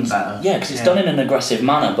done better. Yeah, because it's done in an aggressive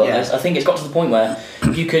manner. But I think it's got to the point where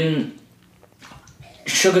you can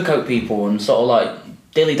sugarcoat people and sort of like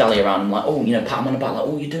dilly-dally around and like, oh, you know, pat them on the back, like,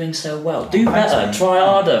 oh, you're doing so well. Do better, try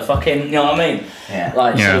harder, fucking, you know what I mean? Yeah.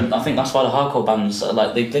 Like, so I think that's why the hardcore bands,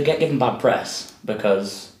 like, they get given bad press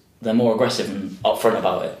because they're more aggressive and upfront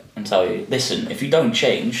about it and tell you, listen, if you don't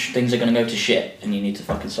change, things are going to go to shit and you need to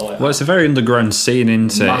fucking sort it out. Well, it's a very underground scene,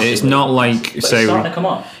 isn't it? Massively. It's not like, but say... it's starting to come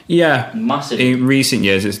up. Yeah. Massively. In recent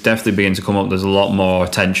years, it's definitely beginning to come up. There's a lot more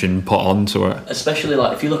attention put onto it. Especially,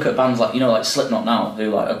 like, if you look at bands like, you know, like Slipknot now,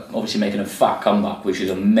 who, like, are obviously making a fat comeback, which is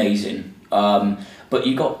amazing. But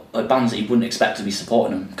you got like bands that you wouldn't expect to be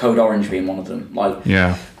supporting them. Code Orange being one of them. Like,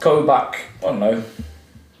 go back, I don't know,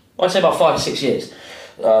 I'd say about 5 or 6 years.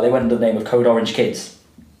 They went under the name of Code Orange Kids.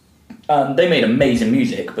 They made amazing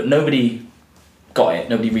music, but nobody got it.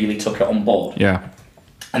 Nobody really took it on board. Yeah.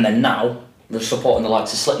 And then now, they're supporting the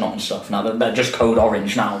likes of Slipknot and stuff. Now, they're just Code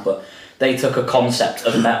Orange now, but they took a concept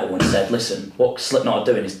of metal and said, listen, what Slipknot are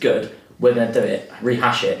doing is good. We're going to do it,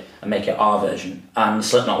 rehash it, and make it our version. And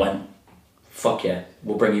Slipknot went, fuck yeah,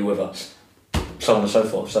 we'll bring you with us. So on and so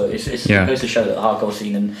forth. So it goes to show that the hardcore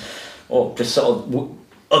scene or just sort of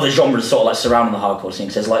other genres sort of like surrounding the hardcore scene,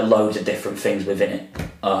 because there's like loads of different things within it.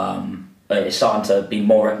 It's starting to be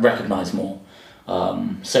more recognised more.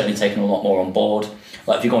 Certainly taking a lot more on board.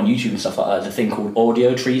 Like if you go on YouTube and stuff like that, there's a thing called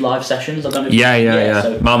Audio Tree live sessions. I don't know if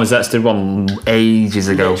So Marmozets did one ages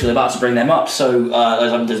ago. Literally about to bring them up. So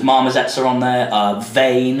there's Marmozets are on there,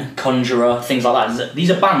 Vane, Conjurer, things like that. These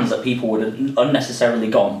are bands that people would have unnecessarily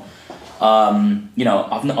gone. You know,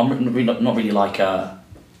 I'm not really like.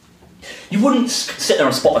 You wouldn't sit there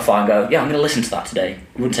on Spotify and go, yeah, I'm going to listen to that today.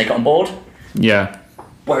 You wouldn't take it on board. Yeah.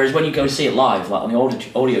 Whereas when you go see it live, like on the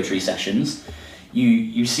Audio Tree sessions,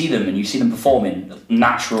 you see them and you see them performing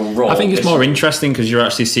natural, raw. I think it's more interesting because you're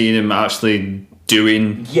actually seeing them actually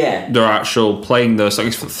doing their actual playing those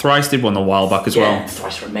songs. Thrice did one a while back as well.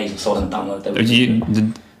 Thrice were amazing. Saw them download.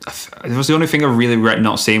 It was the only thing I really regret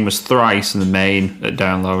not seeing was Thrice and the Main at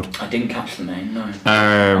Download. I didn't catch the Main, no.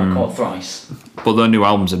 I caught Thrice. But their new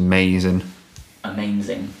album's amazing.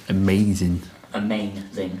 Amazing.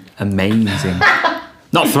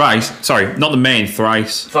 Not Thrice, sorry, not the Main,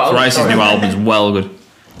 Thrice. Thrice's new album's well good.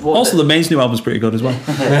 Also, the Main's new album's pretty good as well.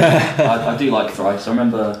 I do like Thrice. I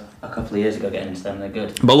remember a couple of years ago getting into them, they're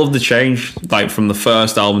good. But I love the change, like from the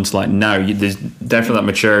first album to like now, there's definitely that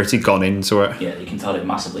maturity gone into it. Yeah, you can tell it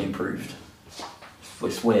massively improved.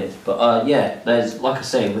 It's weird. But there's, like I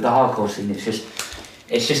say, with the hardcore scene,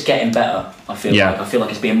 it's just getting better. I feel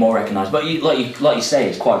like it's being more recognised. But like you say,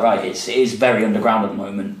 it's quite right. It is very underground at the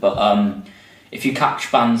moment. But if you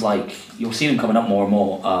catch bands like, you'll see them coming up more and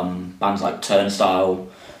more. Bands like Turnstile,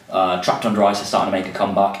 Trapped Under Ice are starting to make a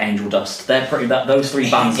comeback. Angel Dust, they're pretty. Those three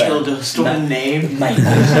bands. Angel Dust, what a name, mate.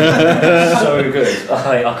 So good.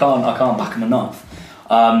 I can't back them enough.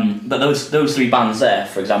 But those three bands there,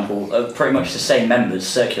 for example, are pretty much the same members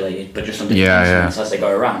circulated, but just on different instruments as they go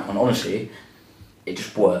around. And honestly, it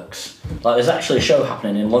just works. Like there's actually a show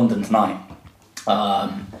happening in London tonight.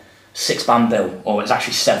 6-band bill, or it's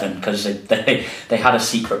actually 7 because they had a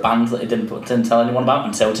secret band that they didn't tell anyone about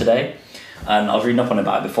until today. And I was reading up on it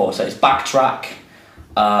about it before. So it's Backtrack,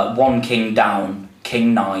 One King Down,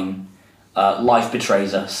 King 9, Life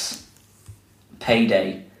Betrays Us,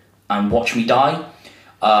 Payday, and Watch Me Die.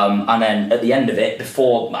 And then at the end of it,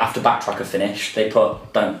 after Backtrack are finished, they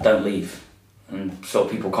put Don't Leave. And sort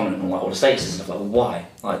of people commenting on like all the statuses and stuff like, well, why?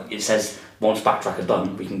 Like it says once Backtrack is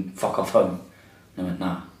done, we can fuck off home. And I went,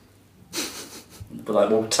 nah. But like,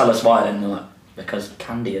 well, tell us why then. And they're like, because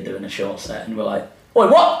Candy are doing a short set, and we're like, wait,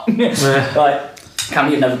 what? Like,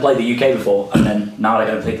 Candy had never played the UK before, and then now they're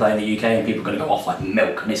going to play in the UK, and people are going to go off like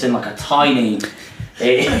milk, and it's in like a tiny.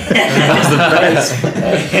 It's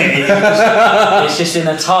just in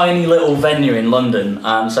a tiny little venue in London,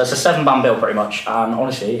 and so it's a 7-band bill pretty much. And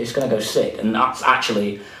honestly, it's going to go sick. And that's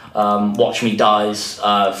actually Watch Me Die's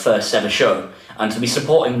first ever show. And to be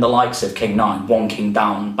supporting the likes of King 9, One King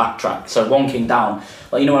Down, Backtrack. So One King Down,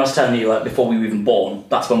 like, you know when I was telling you, like, before we were even born,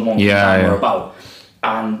 that's when One King Down were about.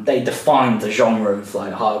 And they defined the genre of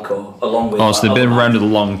like hardcore along with. Oh, so they've been around a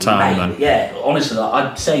long time then. Yeah, honestly, like,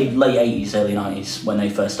 I'd say late 80s, early 90s when they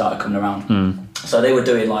first started coming around. So they were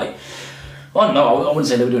doing like, well, I don't know, I wouldn't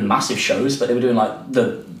say they were doing massive shows, but they were doing like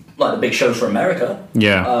the big shows for America.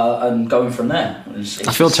 Yeah. And going from there. I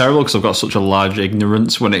feel terrible because I've got such a large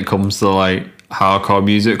ignorance when it comes to like hardcore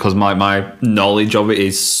music, because my knowledge of it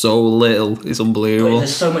is so little. It's unbelievable. But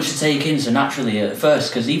there's so much to take in, so naturally at first,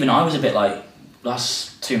 because even I was a bit like,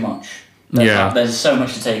 that's too much. There's so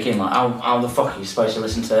much to take in. Like, how the fuck are you supposed to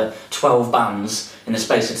listen to 12 bands in the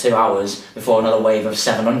space of 2 hours before another wave of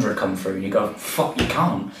 700 come through? And you go, fuck, you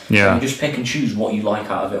can't. Yeah. So you just pick and choose what you like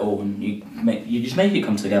out of it all, and you just make it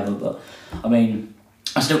come together. But I mean,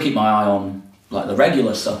 I still keep my eye on like the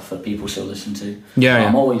regular stuff that people still listen to. Yeah,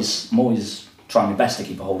 I'm always trying my best to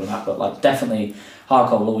keep a hold of that, but like definitely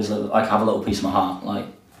hardcore will always like have a little piece of my heart. Like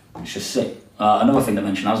it's just sick. Another thing to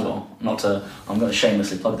mention as well, I'm going to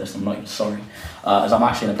shamelessly plug this. I'm not even sorry, as I'm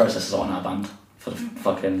actually in the process of starting our band for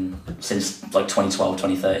since like 2012,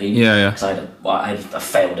 2013. Yeah. Because I had a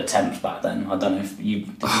failed attempt back then. I don't know if you.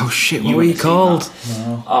 Oh shit! What were you called?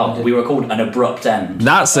 No. We were called An Abrupt End.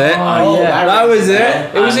 That's it. Yeah, that was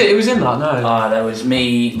it. It was in that. No. There was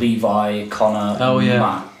me, Levi, Connor,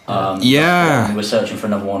 Matt. Yeah. We were searching for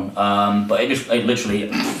another one, but it literally,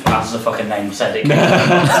 as the fucking name said, it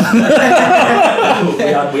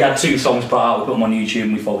we had 2 songs put out. We put them on YouTube,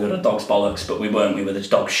 and we thought we were dog's bollocks, but we weren't. We were this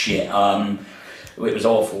dog shit. It was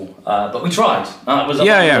awful, but we tried. That was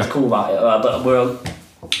cool about it. But we're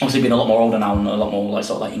obviously being a lot more older now and a lot more like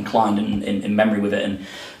sort of like inclined in memory with it, and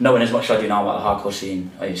knowing as much as I do now about the hardcore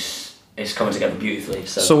scene, it's coming together beautifully.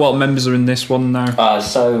 So what members are in this one now?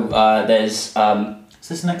 There's. Is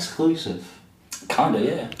this an exclusive? Kinda,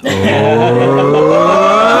 yeah.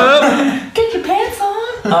 Get your pants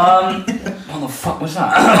on! What the fuck was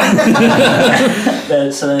that?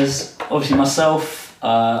 So there's obviously myself,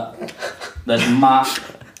 there's Matt.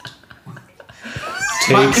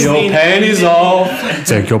 Take your panties off.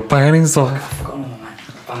 Take your panties off. I've forgotten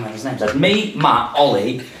my his name. There's me, Matt,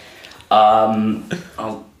 Ollie,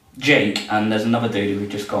 Jake, and there's another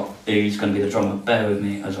dude who's going to be the drummer. Bear with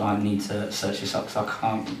me as I need to search this up because I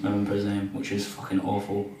can't remember his name, which is fucking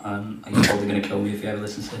awful. He's probably going to kill me if he ever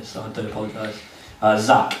listens to this, so I do apologise.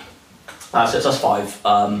 Zach. So it's us 5.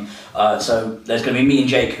 So there's going to be me and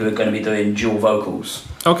Jake who are going to be doing dual vocals.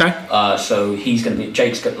 Okay. So he's going to be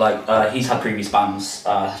he's had previous bands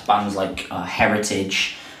like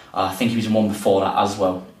Heritage. I think he was in one before that as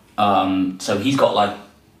well. So he's got like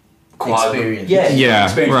quite experience.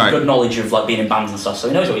 Experience, right. Good knowledge of like being in bands and stuff. So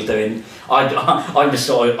he knows what he's doing. I'm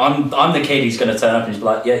the kid who's going to turn up and just be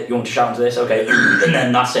like, yeah, you want to shout into this? Okay, and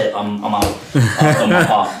then that's it. I'm out. I've done my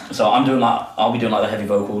part. So I'll be doing like the heavy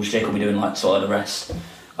vocals. Jake will be doing like sort of the rest.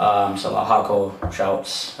 So like hardcore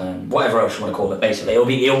shouts and whatever else you want to call it. Basically,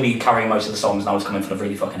 he'll be carrying most of the songs, and I was coming for the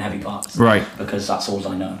really fucking heavy parts. Right. Because that's all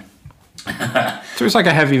I know. So it's like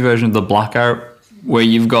a heavy version of the Blackout, where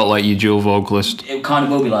you've got like your dual vocalist. It kind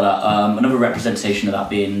of will be like that. Another representation of that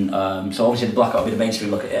being so obviously the Blackout will be the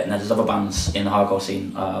mainstream look at it, and there's other bands in the hardcore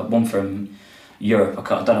scene. One from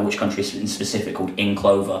Europe, I don't know which country in specific, called In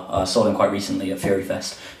Clover. I saw them quite recently at Fury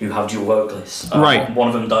Fest, who have dual vocalists. Right. One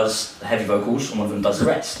of them does the heavy vocals, and one of them does the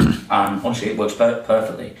rest. And honestly, it works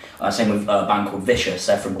perfectly. Same with a band called Vicious.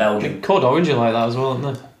 They're from Belgium. Code Orange are like that as well, aren't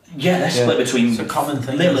they? Yeah, they're split between. It's a common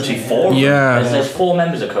thing. Literally 4 of them. Yeah. There's 4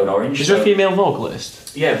 members of Code Orange. Is there a female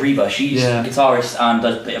vocalist? Yeah, Reba. She's a guitarist and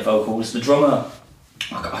does a bit of vocals. The drummer,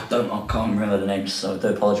 I can't remember the names, so I do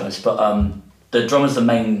apologise. But the drummer's the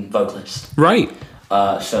main vocalist. Right.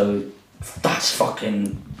 So that's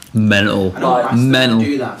fucking mental. I know bands mental.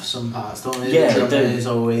 do that for some parts, don't they? Yeah, the they do. drummer is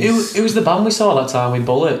always. It was the band we saw that time with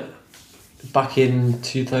Bullet back in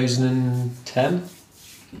 2010.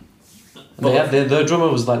 The drummer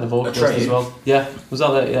was like the vocalist as well. Yeah, was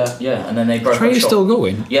that it? Yeah. Yeah, and then they broke Trey's up. Still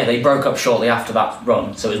going? Yeah, they broke up shortly after that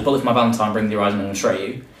run. So it was Bullet for My Valentine, Bring the Horizon, and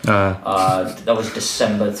Atreyu. That was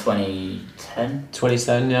December 2010.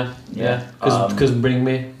 2010, yeah. Because Bring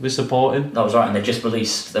Me was supporting. That was right, and they just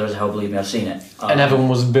released There Was a Hell Believe Me, I've Seen It. And everyone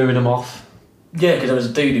was booing them off. Yeah, because there was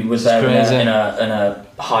a dude who was there in a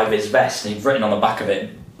high-vis vest, and he'd written on the back of it,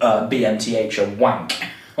 BMTH, a wank.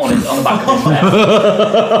 On the back of his vest.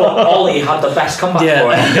 But Ollie had the best comeback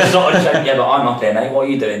for it. He just sort of said, yeah, but I'm up here, mate. What are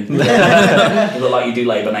you doing? You look like you do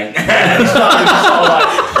labour, mate. This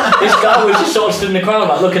guy was just sort of stood in the crowd,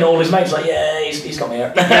 like looking at all his mates, like, yeah, he's got me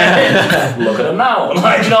here. Look at him now.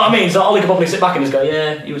 Like, do you know what I mean? So Ollie could probably sit back and just go,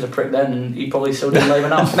 yeah, he was a prick then, and he probably still doing labour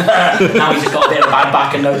now. Now he's just got a bit of a bad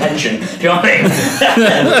back and no pension. Do you know what I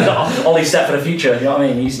mean? Ollie's set for the future. Do you know what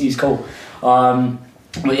I mean? He's cool.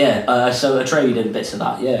 But yeah, so Atreyu did bits of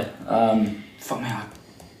that, yeah. Fuck me,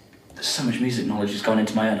 there's so much music knowledge just going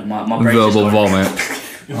into my head. My brain verbal vomit.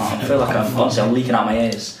 I feel like I'm leaking out my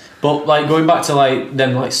ears. But like going back to like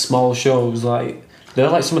them like small shows, like they're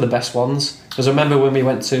like some of the best ones. Because I remember when we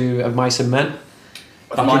went to Of Mice and Men.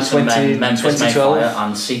 Mice and Men, Memphis Mayfire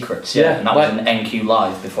and Secrets, yeah. And that was an NQ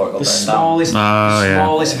Live before it got burned down.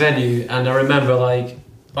 Smallest venue, and I remember like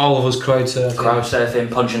all of us crowd surfing,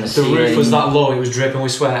 punching the ceiling. The roof was that low, it was dripping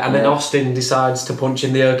with sweat, and then Austin decides to punch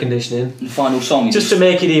in the air conditioning. The final song, just to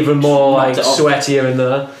make it even more like sweaty here and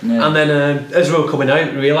there. Yeah. And then as we were coming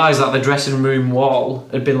out, we realised that the dressing room wall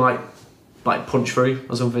had been like like punch through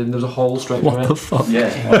or something. There was a hole straight through it. What the fuck?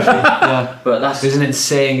 Yeah, but that's there's an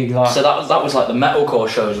insane. Like, so that was like the metalcore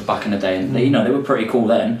shows back in the day, and they were pretty cool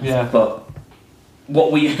then. Yeah. But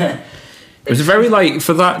what we it was a very like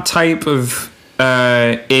for that type of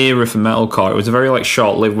era for metalcore. It was a very like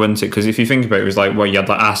short-lived, wasn't it? Because if you think about it, it was like you had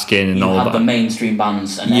like Askin and you all had that. the mainstream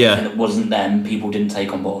bands, and anything that wasn't them, people didn't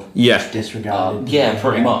take on board. Yeah, disregarded.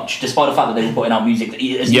 Pretty much. Despite the fact that they were putting out music that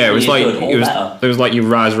it was like there was like your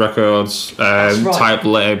Rise Records type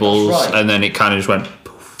labels, and then it kind of just went.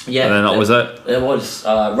 Yeah, and then that was it. It was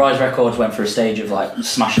Rise Records went through a stage of like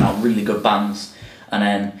smashing out really good bands, and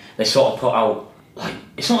then they sort of put out like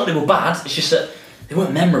it's not that they were bad. It's just that they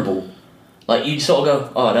weren't memorable. Like you'd sort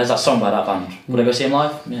of go, oh, there's that song by that band. Would I go see them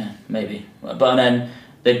live? Yeah, maybe. But then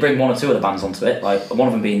they'd bring one or two other bands onto it. Like one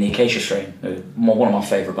of them being the Acacia Strain, one of my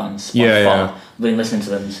favourite bands. I've been listening to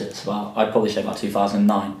them since I'd probably say about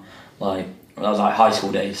 2009. Like that was like high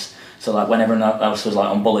school days. So like when everyone else was like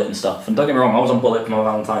on Bullet and stuff, and don't get me wrong, I was on Bullet for my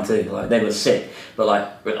Valentine too. Like they were sick, but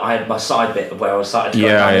like I had my side bit of where I was starting to go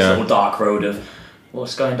down this little dark road of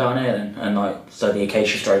what's going down here then, and like so the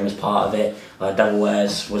Acacia Strain was part of it. Devil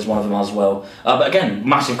Wears was one of them as well. But again,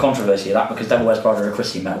 massive controversy of that because Devil Wears Prada are a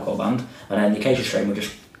Christian metalcore band, and then the Acacia Strain was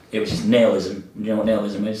just nihilism. Do you know what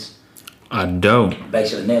nihilism is? I don't.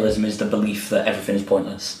 Basically, nihilism is the belief that everything is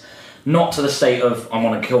pointless. Not to the state of I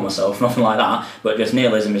want to kill myself, nothing like that, but just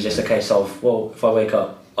nihilism is just a case of, well, if I wake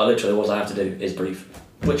up, literally all I have to do is breathe,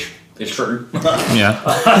 which is true. Yeah.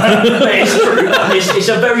 It's true. It's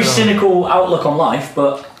a very cynical outlook on life,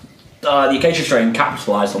 but the Acacia Strain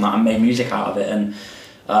capitalised on that and made music out of it, and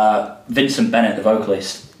Vincent Bennett, the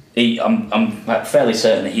vocalist, I'm fairly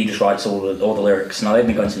certain that he just writes all the lyrics. Now they've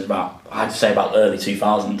been going since about early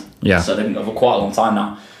 2000. Yeah. So they've been going for quite a long time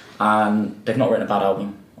now, and they've not written a bad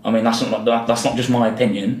album. I mean, that's not just my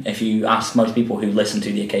opinion. If you ask most people who listen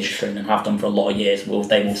to the Acacia Strain and have done for a lot of years,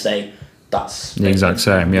 they will say that's the exact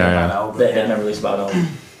same. Yeah. They've never released a bad album,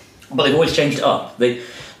 but they've always changed it up. They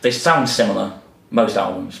sound similar, most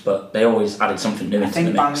albums, but they always added something new into the mix. I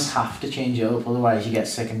think bands have to change it up, otherwise you get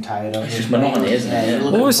sick and tired of it. It's just monotony, isn't it? Yeah.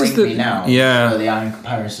 Look at Bring Me Now. Yeah. They are in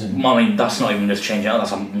comparison. I mean, that's not even just change it up.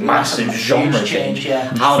 That's a massive genre change.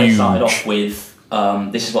 Yeah. How they started off with.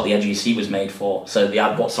 This is what the Edge of Your Seat was made for. So they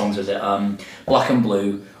had, what songs was it? Black and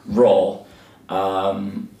Blue, Raw,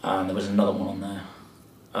 and there was another one on there.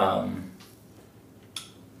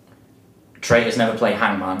 Traitors Never Play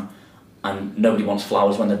Hangman, and Nobody Wants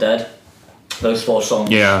Flowers When They're Dead. Those 4 songs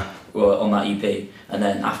were on that EP, and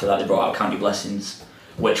then after that they brought out Count Your Blessings,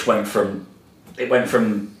 which went from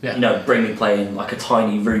Bring Me playing like a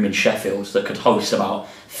tiny room in Sheffield that could host about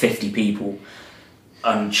 50 people,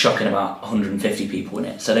 and chucking about 150 people in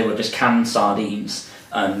it. So they were just canned sardines,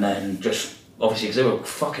 and then just obviously because they were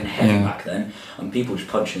fucking heavy back then, and people just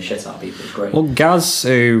punching the shit out of people. It was great. Well, Gaz,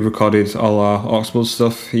 who recorded all our Oxbow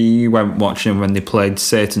stuff, he went watching when they played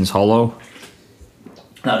Satan's Hollow.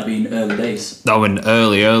 That'd have been early days. That was in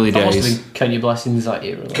early that days. Must have been Count Your Blessings that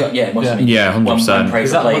year. Yeah, it must have been. Yeah, 100%. When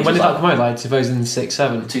did that come out? Like 2006,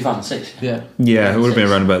 7? 2006. Yeah. Yeah, it would have been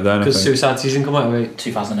around about then. Because Suicide Season come out, right?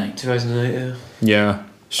 2008. 2008, yeah. Yeah.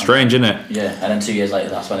 Strange, isn't it? Yeah, and then 2 years later,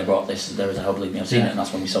 that's when they brought this. There is a Hell Believe Me, I've seen it, and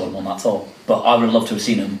that's when we saw them on that tour. But I would have loved to have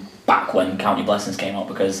seen them back when Count Your Blessings came out,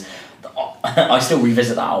 because I still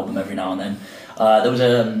revisit that album every now and then. There was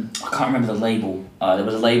I can't remember the label. There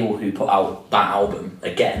was a label who put out that album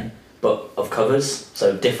again, but of covers,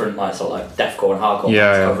 so different, like sort of like deathcore and hardcore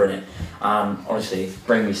bands covering it. Honestly,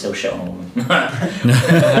 Bring Me still shit on all of them.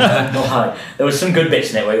 Like, there was some good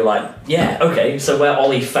bits in it where you're like, yeah, okay, so where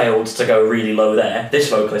Ollie failed to go really low there, this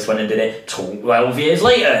vocalist went and did it 12 years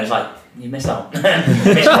later. And it's like, you missed out. You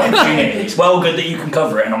missed an opportunity. It's well good that you can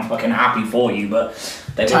cover it, and I'm fucking happy for you, but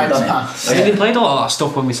they would have done it. I think they played a lot of that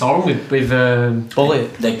stuff when we saw them with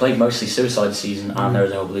Bullet. They played mostly Suicide Season and There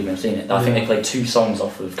Is a Hell Believe Me, I've seen it. I think they played 2 songs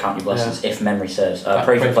off of Count Your Blessings, if memory serves.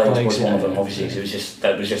 Pray for Plagues was one of them, obviously, because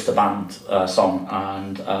it was just a band song,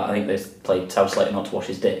 and I think they played Tell Slater Not to Wash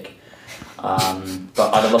His Dick. But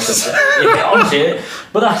I'd have loved to honestly,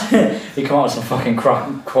 but that he come out with some fucking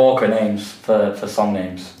corker names for song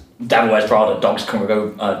names. Devil Wears Prada, dogs can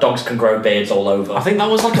grow beards all over. I think that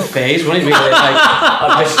was like a phase, wasn't it? Really?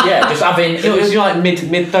 Like, just having. It was like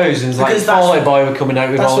mid thousands, like Fall Out Boy were coming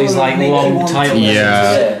out with all these like long titles.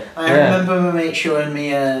 Yeah. I remember my mate showing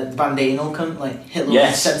me the band Anal Cunt, like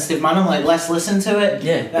Hitler's Sensitive Man. I'm like, let's listen to it.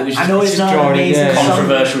 Yeah, it was I know it's not an amazing song.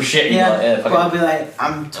 Controversial shit. Yeah, but I'll be like,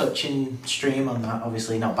 I'm touching stream on that.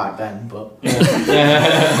 Obviously not back then, but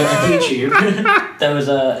YouTube. There's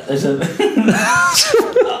a.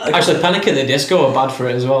 Actually, Panic at the Disco were bad for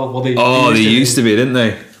it as well. They used to be, didn't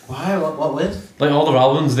they? Why? What with? Like all their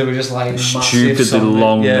albums, they were just like stupidly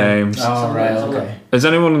long names. Oh, right, okay. Has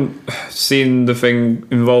anyone seen the thing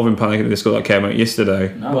involving Panic at the Disco that came out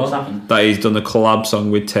yesterday? No, what's happened? That he's done a collab song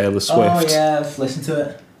with Taylor Swift. Oh yeah, I've listened to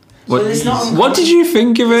it. What, So it's not uncommon, what did you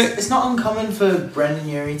think of it? It's not uncommon for Brendan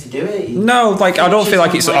Urie to do it. No, like I don't feel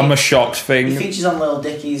like it's. I'm a shocked He thing. features on Lil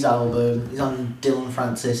Dicky's album. He's on Dylan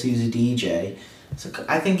Francis, who's a DJ. So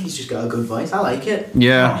I think he's just got a good voice. I like it.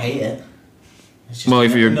 Yeah. I don't hate it. It's just Well,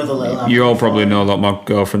 if another little you all avenue probably for know that my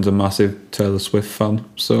girlfriend's a massive Taylor Swift fan,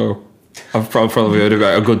 so I've probably heard of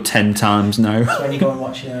it a good 10 times now. So when you go and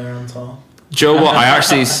watch her on tour. Joe, what I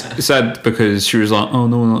actually said, because she was like, "Oh,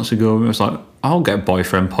 no one wants to go," I was like, "I'll get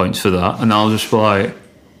boyfriend points for that," and I'll just be like,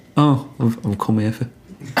 "Oh, I've come here for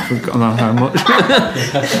not how much."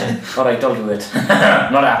 Alright, don't do it.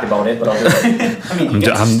 I'm not happy about it, but I'll do it. I mean, you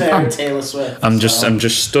get to stare at Taylor Swift. I'm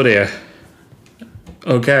just stood here.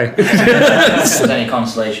 Okay. If there's any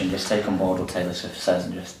consolation, just take on board what Taylor Swift says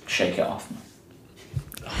and just shake it off.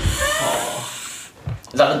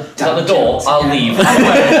 Is that the door? I'll leave.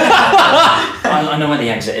 I know where the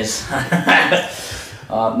exit is.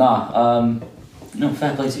 No,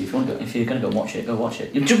 fair play to you. If you're going to go watch it, go watch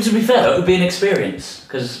it. To be fair, it would be an experience.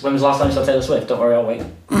 Because when was the last time you saw Taylor Swift? Don't worry, I'll wait.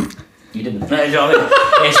 You didn't. No, you know what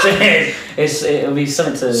I mean? It'll be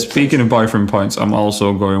something to... Speaking of boyfriend points, I'm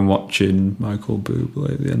also going watching Michael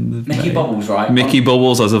Bublé at the end of Mickey May. Bubbles, right? Mickey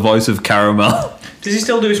Bubbles as the voice of Caramel. Does he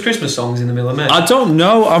still do his Christmas songs in the middle of May? I don't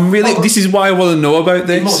know. This is why I want to know about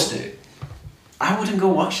this. He must do. I wouldn't go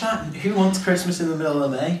watch that. Who wants Christmas in the middle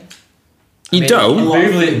of May? You don't,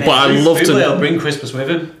 Bublé, but I'd love Bublé will to. bring Christmas with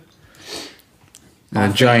him. A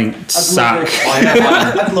giant sack.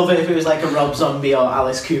 I'd love it if it was like a Rob Zombie or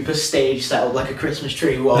Alice Cooper stage set up like a Christmas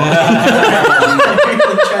tree wall.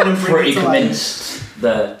 Pretty convinced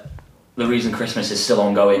that the reason Christmas is still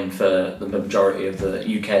ongoing for the majority of the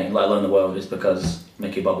UK, let alone the world, is because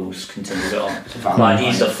Mickey Bubbles continues it on. Like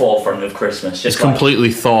he's the forefront of Christmas. Just It's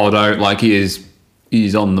completely thawed out, like he's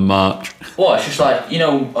on the march. Well, it's just like, you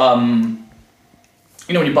know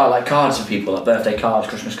when you buy like cards for people, like birthday cards,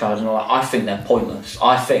 Christmas cards and all that, I think they're pointless.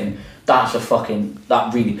 I think that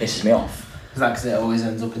really pisses me off. Is that because it always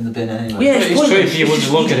ends up in the bin anyway? Yeah, It's true, people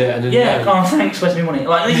just look at it and then... Yeah, oh, thanks, where's my money?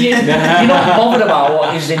 Like, you're not bothered about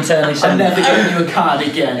what is internally said. I'm never giving you a card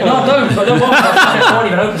again. No, I don't I won't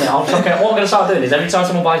even open it. What I'm going to start doing is every time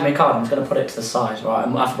someone buys me a card, I'm just going to put it to the side, right?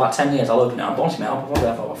 And after about 10 years, I'll open it. Honestly, I'll probably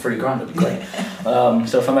have about $3,000, it'd be great.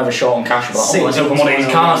 So if I'm ever short on cash, I'll be like, let's open one of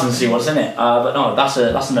these cards and see what's in it. But no, that's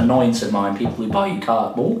an annoyance of mine, people who buy you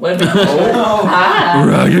cards. Oh, wait a minute.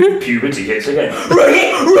 Right? Puberty hits again.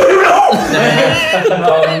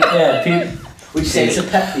 Would you say it's a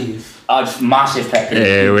pet peeve? Just massive pet peeve.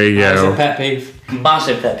 Here we It's a go. pet peeve.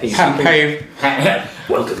 Massive pet peeve. Pet peeve.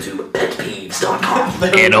 Welcome to petpeeves.com.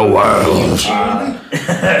 In a world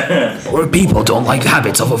where people don't like the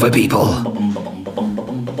habits of other people.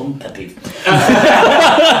 Pet peeve.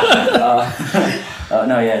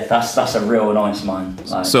 No, yeah, that's a real annoyance of mine.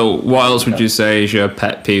 Like, So, what else would you say is your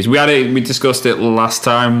pet peeves? We discussed it last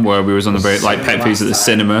time where we was on about like pet peeves at the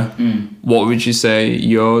cinema. What would you say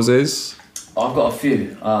yours is? I've got a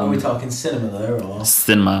few. Are we talking cinema there or?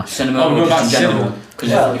 Cinema. Cinema Oh, or we'll go just back in to general? cinema. 'Cause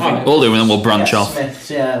Well, if you- We'll do, and then we'll branch off. Smiths,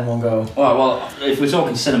 yeah, and we'll go. Alright, well, if we're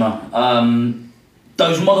talking cinema,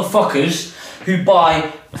 those motherfuckers who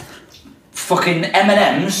buy fucking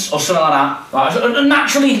M&M's or something like that, right, are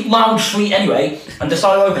naturally loud, sweet anyway, and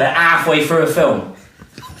decide to open it halfway through a film.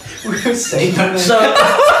 So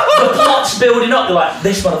the plot's building up. You're like,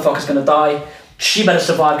 this motherfucker's gonna die. She better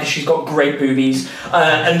survive because she's got great boobies,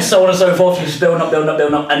 and so on and so forth. You're just building up,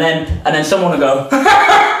 and then someone will go,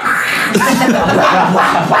 and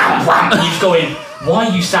you're just going, why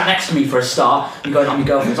are you sat next to me for a start? You're going, I'm your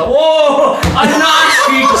girlfriend. It's like, whoa, I didn't ask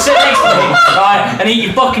you to sit next to me, right, and eat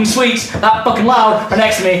your fucking sweets that fucking loud right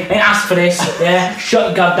next to me. I didn't ask for this, yeah. Shut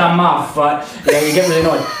your goddamn mouth, right? Yeah, you get really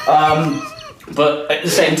annoyed. But at the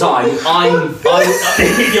same time, you're laughing,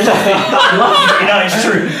 it's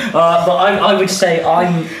true. But I would say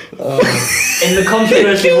I'm in the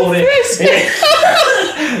controversy of all this.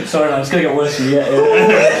 Sorry, man, it's gonna get worse for you.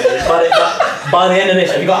 By the end of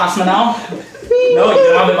this, have you got asthma now? No, you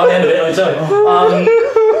don't have it by the end of it. I'll tell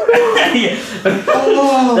you.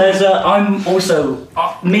 I'm also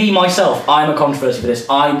myself. I'm a controversy for this.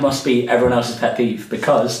 I must be everyone else's pet peeve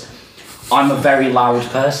because I'm a very loud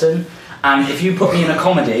person. And if you put me in a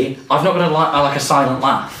comedy, I've not got like a silent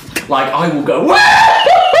laugh. Like I will go,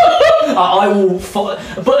 I will,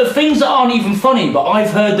 but things that aren't even funny. But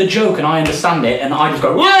I've heard the joke and I understand it, and I just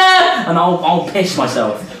go, and I'll piss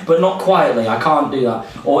myself, but not quietly. I can't do that.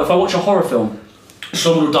 Or if I watch a horror film,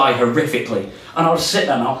 someone will die horrifically. and I'll sit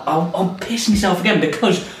there and I'll piss myself again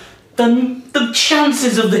because the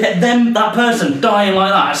chances of that person dying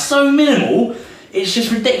like that are so minimal. It's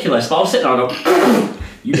just ridiculous. But I'll sit there and I'll go.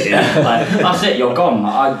 You did. That's it. You're gone.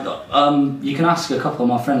 You can ask a couple of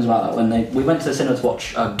my friends about that when we went to the cinema to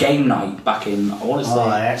watch Game Night back in.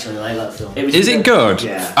 I actually like that film. Is it good?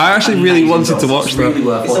 Yeah. I actually really wanted to watch that. Really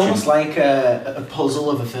worth It's watching. almost like a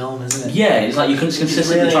puzzle of a film, isn't it? Yeah, it's like you can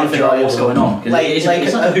consistently really try to figure out what's going on. It's like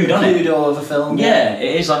a whodunit. Cluedo of a film. Yeah,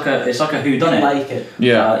 it is like a whodunit. I like it.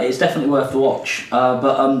 Yeah. It's definitely worth the watch.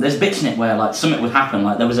 But there's bits in it where like something would happen.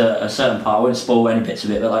 Like there was a certain part. I won't spoil any bits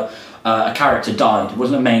of it, but like. A character died. It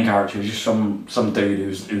wasn't a main character. It was just some dude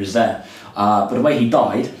who was there. But the way he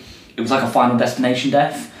died, it was like a Final Destination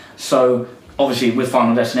death. So obviously with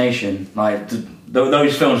Final Destination, like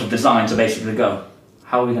those films were designed to basically go,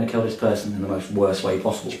 how are we going to kill this person in the most worst way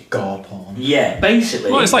possible? Gore porn. Yeah,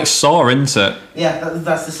 basically. Well, it's like Saw, isn't it? Yeah,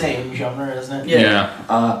 that's the same genre, isn't it? Yeah.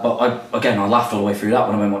 But I laughed all the way through that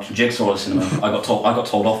when I went watching Jigsaw at the cinema. I got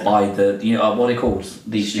told off by the what are they called?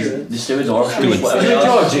 The stewards or Did you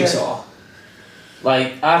enjoy Jigsaw?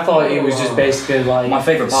 Like, I thought it was just basically like my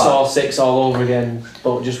favourite part. Saw 6 all over again,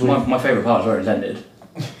 but just with... My favourite part is where it ended.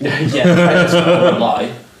 Yeah, I just won't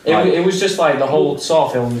lie. It was just like the whole Saw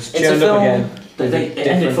film just It's a turned up film. again. It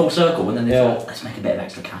ended full circle, and then they thought, let's make a bit of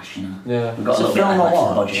extra cash, you know. Yeah. We've got It's a a little bit film I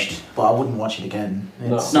of watched, budget. but I wouldn't watch it again.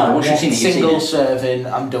 No. It's No, once you've seen it, you've seen single it. serving,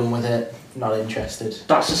 I'm done with it, not interested.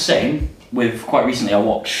 That's the same with, quite recently I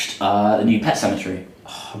watched the new Pet Sematary.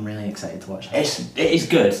 Oh, I'm really excited to watch that. It is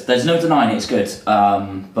good. There's no denying it's good.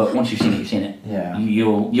 But once you've seen it, you've seen it. Yeah.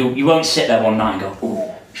 You won't sit there one night and go,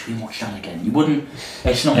 oh, should we watch that again? You wouldn't.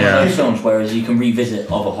 It's not one of those films whereas you can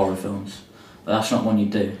revisit other horror films, but that's not one you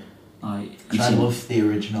do. I love the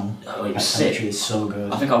original. Oh, it was Pet sick. Sematary is so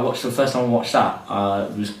good. I think the first time I watched that,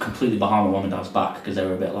 it was completely behind my mum and dad's back because they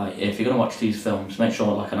were a bit like, if you're gonna watch these films, make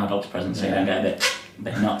sure like an adult's present so you don't get a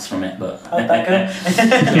bit nuts from it. But How'd that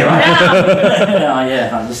go? here I am.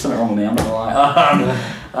 Yeah, there's something wrong with me. I'm not gonna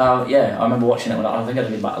lie. Yeah, I remember watching it when I think I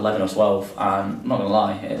was about 11 or 12, and I'm not gonna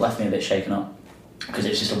lie, it left me a bit shaken up because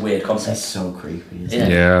it's just a weird concept. It's so creepy. Isn't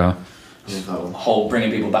Yeah. it? Yeah. Whole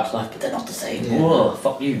bringing people back to life, but they're not the same. Yeah. Whoa,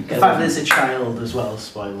 fuck you. The fact that it's a child as well,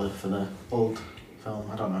 spoiler for the old film.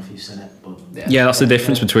 I don't know if you've seen it, but Yeah, that's the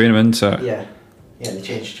difference between them, isn't it? Yeah, they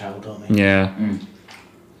change the child, don't they? Yeah.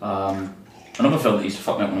 Another film that used to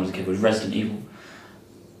fuck me up when I was a kid was Resident Evil.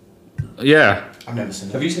 Yeah. I've never seen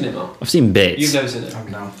it. Have you seen it, Mark? I've seen bits. You've never seen it?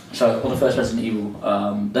 No. So, on the first Resident Evil,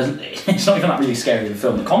 it's not even that really scary of a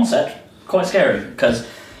film. The concept, quite scary, because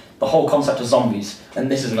the whole concept of zombies,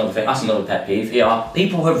 and this is another thing, that's another pet peeve,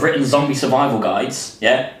 people have written zombie survival guides,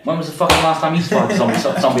 yeah? When was the fucking last time you survived a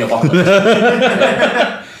zombie apocalypse?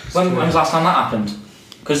 Yeah. When was the last time that happened?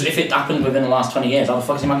 Because if it happened within the last 20 years, how the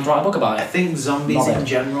fuck is he man to write a book about I it? think zombies Not in it.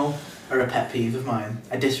 general are a pet peeve of mine.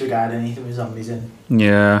 I disregard anything with zombies in.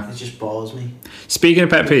 Yeah. It just bores me. Speaking of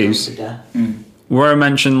pet peeves, To death. where I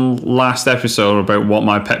mentioned last episode about what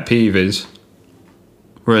my pet peeve is,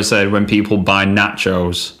 where I said when people buy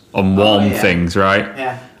nachos on warm yeah. things, right?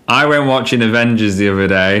 Yeah. I went watching Avengers the other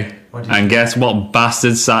day, What did you and guess what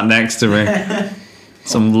bastard sat next to me?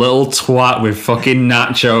 Some little twat with fucking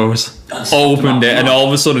nachos. Opened it, and all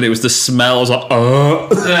of a sudden it was the smell. I was like,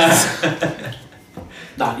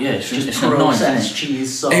 It's just annoying, Processed isn't it?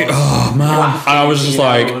 cheese sauce. oh man. I was just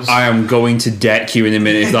like, I am going to deck you in a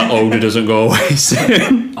minute if that odour doesn't go away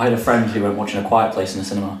soon. I had a friend who went watching A Quiet Place in the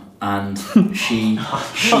cinema, and she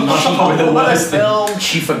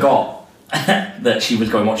forgot that she was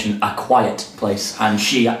going watching A Quiet Place, and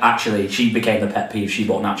she became the pet peeve. She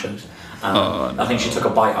bought nachos. I think she took a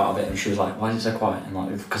bite out of it, and she was like, "Why is it so quiet?" And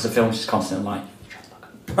like, because the film's just constantly like,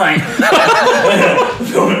 right. the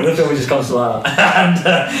film was just constantly like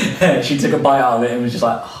that. And she took a bite out of it and was just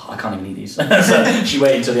like, oh, I can't even eat these. So she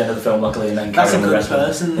waited until the end of the film, luckily, and then That's carried a on the good rest of it.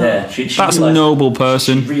 person, though. Yeah, she That's a realised- noble She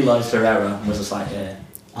person. realised her error and was just like, yeah.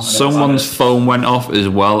 Someone's phone went off as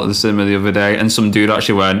well at the cinema the other day, and some dude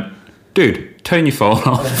actually went, dude, turn your phone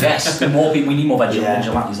off. Yes, the more people, we need more Yeah.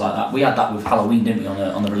 vigilantes like that. We had that with Halloween, didn't we,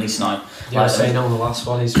 on the release night? Yeah, I was saying on the last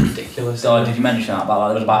one is ridiculous. So did you mention that about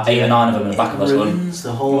there was about 8 or 9 of them in the back of us going, Ruins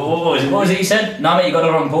the whole. what was it he said? Nah mate, you got the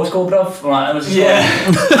wrong postcode, bruv. Like, it was just Yeah.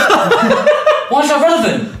 like, why is that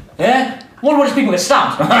relevant? Yeah? What watch people get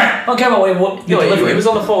stabbed? I don't care about what You you're know, he delivering. was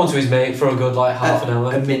on the phone to his mate for a good like half an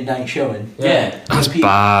hour. A midnight showing. Yeah. That's People-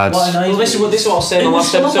 bad. What Well, annoys this is what I was saying It on was last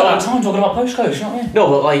still up at that episode. time talking about postcodes, you know what I mean? No,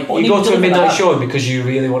 but like What you do go you to a do with midnight that? showing because you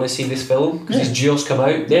really want to see this film because it's just come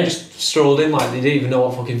out. They Yeah. just strolled in like they didn't even know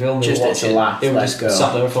what fucking film they Just were it's a watching. laugh, They were let's just go.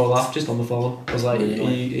 sat there for a laugh, just on the phone. I was like, are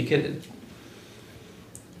you kidding?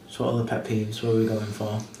 So what other pet peeves were we going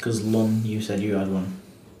for? Because Lon, you said you had one.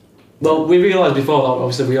 Well, we realised before that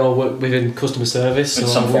obviously we all work within customer service. In so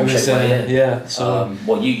some form, shape, way, yeah. So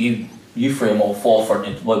well, you three are more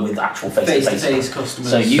forefront with actual face-to-face customers.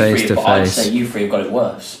 So you Face three, to but I'd face. say you three have got it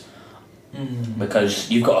worse because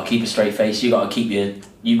you've got to keep a straight face. You've got to keep your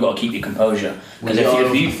composure. Because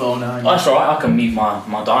if you phone, oh, that's alright. I can mute my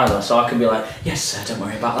dialer, so I can be like, "Yes, sir. Don't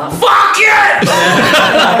worry about that." Fuck yeah!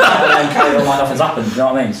 And then carry on like nothing's happened. You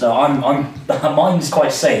know what I mean? So I'm mine's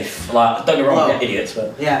quite safe. Like, don't get me wrong, we get idiots,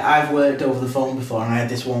 but yeah, I've worked over the phone before, and I had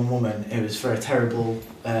this one woman. It was for a terrible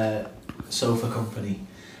sofa company,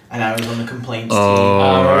 and I was on the complaints team.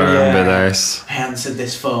 I remember this. I answered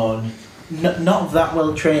this phone, not that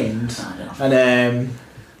well trained, and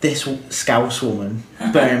this Scouse woman,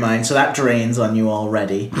 bear in mind, so that drains on you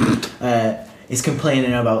already, is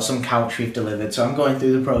complaining about some couch we've delivered. So I'm going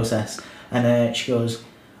through the process, and she goes,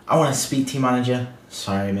 "I want to speak to your manager."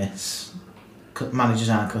 Sorry, miss. Managers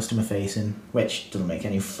aren't customer facing, which doesn't make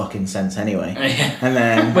any fucking sense anyway. And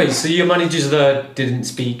then wait, so your managers there didn't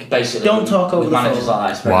speak? Basically, don't talk over the managers phone.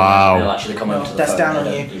 like that. Wow. They'll actually come over to the That's phone. down on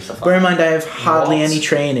They don't you. do stuff like Bear in that. mind, I have hardly What? any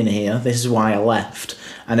training here. This is why I left.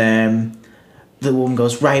 And the woman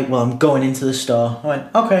goes, "Right, well, I'm going into the store." I went,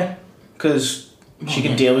 "Okay," because she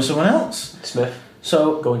can deal with someone else. Smith,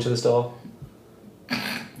 So going to the store.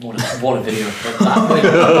 What a video.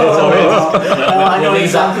 I know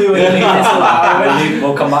exactly what you mean.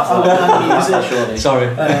 We'll come back to that shortly. Sorry.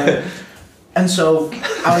 And so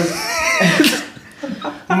I was.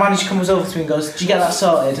 The manager comes over to me and goes, "Did you get that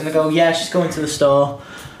sorted?" And I go, "Yeah, she's going to the store."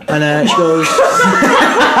 And she goes,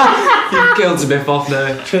 You killed Smith off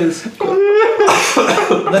now. she goes,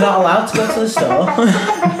 "They're not allowed to go to the store."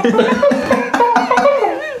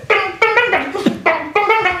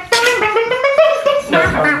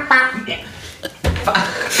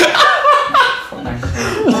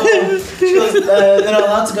 She goes, "They're not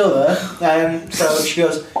allowed to go there." So she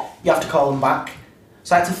goes, "You have to call them back."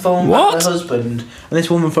 So I had to phone back the husband, and this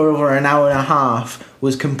woman for over an hour and a half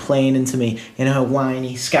was complaining to me in her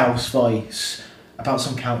whiny Scouse voice about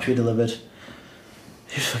some couch we delivered. It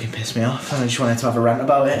just fucking pissed me off, and I just wanted to have a rant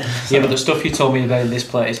about it. So. Yeah, but the stuff you told me about this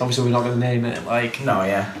place, obviously we're not going to name it. Like, No,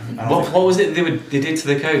 yeah. what was it they did to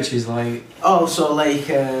the couches? Like, Oh, so like,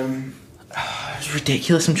 it was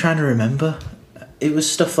ridiculous. I'm trying to remember. It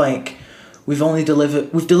was stuff like, we've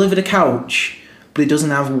delivered a couch, but it doesn't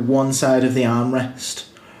have one side of the armrest.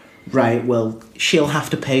 Right, well, she'll have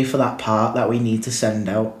to pay for that part that we need to send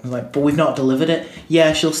out. I was like, but we've not delivered it.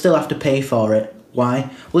 Yeah, she'll still have to pay for it. Why?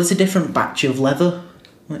 Well, it's a different batch of leather.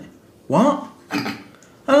 I'm like, what?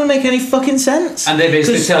 That doesn't make any fucking sense. and they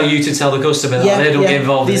basically tell you to tell the customer that they don't get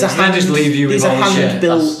involved in it. They just leave you with all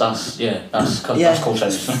the shit. That's call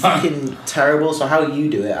centers. Fucking terrible. So how you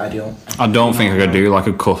do it, I don't. I don't think I could do like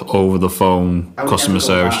a over the phone I would customer never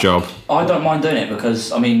go service back. job. I don't mind doing it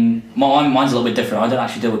because I mean mine's a little bit different. I don't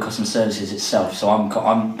actually deal with customer services itself, so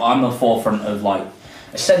I'm the forefront of like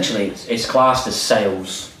essentially it's classed as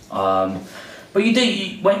sales. But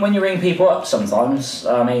when you ring people up sometimes.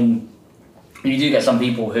 I mean, you do get some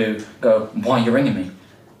people who go, "Why are you ringing me?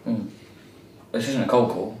 This isn't a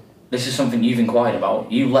cold call. This is something you've inquired about.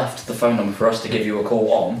 You left the phone number for us to give you a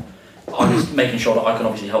call on. I'm just making sure that I can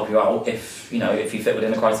obviously help you out if you fit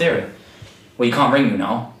within the criteria. Well, you can't ring me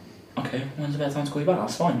now. Okay, when's the better time to call you back?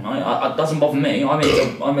 That's fine. It doesn't bother me.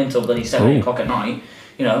 I'm in till bloody 7, 8 o'clock at night.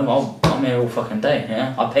 You know, I'm here all fucking day.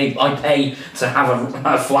 Yeah, I pay to have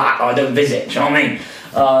a flat I don't visit. Do you know what I mean?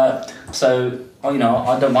 So. I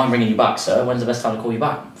don't mind ringing you back, sir. When's the best time to call you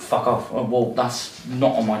back? Fuck off. Well, that's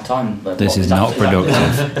not on my time. But This is not productive.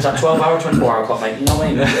 Is that 12-hour, 24-hour clock, mate? You know what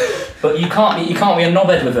I mean? But you can't be a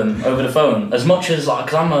knobhead with them over the phone. As much as like,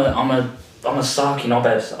 because I'm a sarky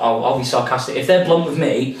knobhead. I'll be sarcastic. If they're blunt with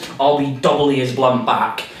me, I'll be doubly as blunt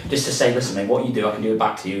back, just to say, listen, mate, what you do, I can do it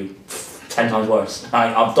back to you 10 times worse.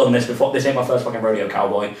 I've done this before. This ain't my first fucking rodeo,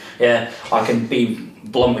 cowboy. Yeah, I can be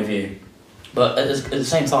blunt with you. But at the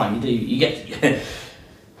same time, you do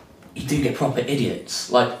get proper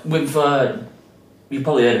idiots. Like with you've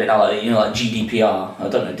probably heard of it now, like GDPR. I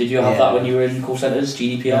don't know. Did you have that when you were in call centres?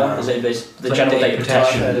 GDPR? Is it the General Data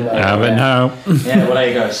Protection? Yeah, but no. Yeah, well there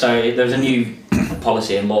you go. So there's a new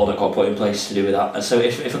policy and law that got put in place to do with that. And so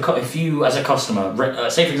if you as a customer,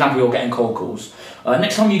 say for example you're getting cold calls,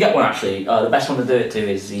 next time you get one actually, the best one to do it to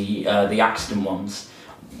is the accident ones.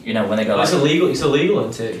 You know when they go. It's illegal. It's illegal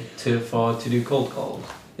to do cold calls.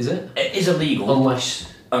 Is it? It is illegal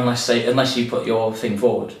unless you put your thing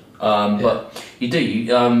forward. But you do.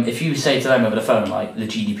 If you say to them over the phone, like the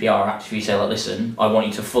GDPR Act, if you say like, listen, I want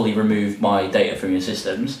you to fully remove my data from your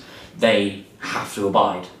systems, they have to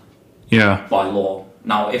abide Yeah. by law.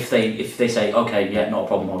 Now, if they say, okay, yeah, not a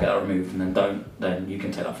problem, I'll get that removed, and then you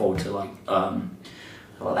can take that forward to like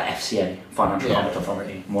the FCA, Financial Conduct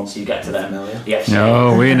Authority. And once you get to them, the FCA.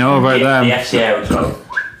 No, we know about them. The FCA will go,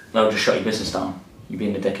 they'll just shut your business down. You're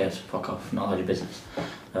being a dickhead, fuck off, not allowed your business.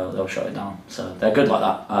 They'll shut it down. So they're good like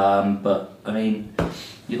that. But I mean,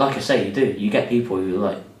 like I say, you get people who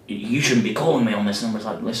are like, you shouldn't be calling me on this number. It's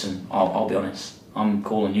like, listen, I'll be honest. I'm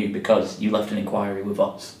calling you because you left an inquiry with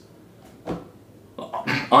us.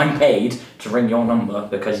 I'm paid to ring your number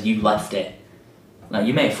because you left it. Now,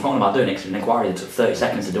 you may have forgotten about doing it because an inquiry that took 30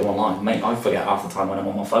 seconds to do online. Mate, I forget half the time when I'm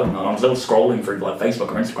on my phone and I'm still scrolling through like Facebook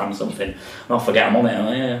or Instagram or something, and I'll forget I'm on it. And I'm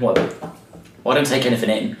like, yeah, well, I don't take anything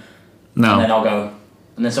in. No. And then I'll go,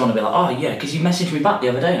 and then someone will be like, oh yeah, because you messaged me back the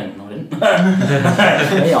other day. And no, I didn't.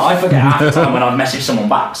 Yeah, I forget half the time when I message someone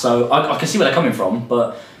back. So I can see where they're coming from,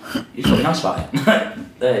 but you've got to be nice about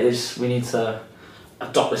it. We need to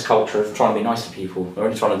adopt this culture of trying to be nice to people. We're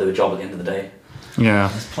only trying to do a job at the end of the day. Yeah.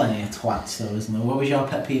 There's plenty of twats though, isn't there? What was your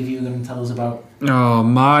pet peeve you were going to tell us about? Oh,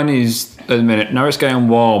 mine is, at the minute, now it's getting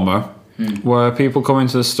warmer, where people come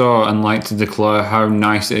into the store and like to declare how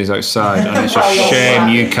nice it is outside, and it's a shame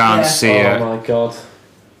you can't see it. Oh my god.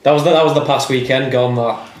 That was the past weekend gone,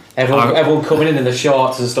 that. Everyone coming in the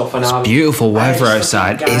shorts and stuff. And it's beautiful weather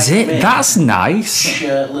outside. Is it? That's nice.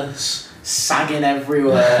 Shirtless, sagging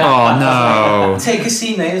everywhere. Oh no. Take a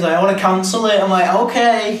seat, mate. He's like, I want to cancel it. I'm like,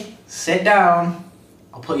 okay. Sit down.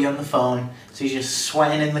 I'll put you on the phone. So he's just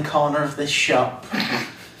sweating in the corner of this shop.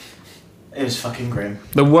 It was fucking grim.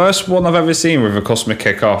 The worst one I've ever seen with a customer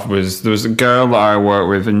kick off was there was a girl that I worked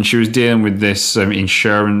with, and she was dealing with this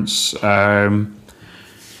insurance.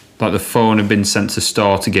 Like the phone had been sent to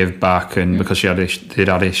store to give back, and because they'd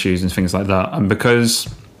had issues and things like that, and because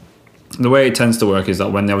the way it tends to work is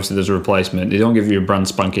that when obviously there's a replacement, they don't give you a brand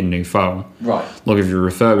spanking new phone. Right. They'll give you a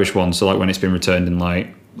refurbished one. So like when it's been returned in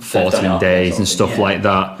like 14 days and stuff like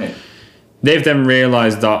that. Yeah. They've then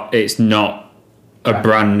realised that it's not a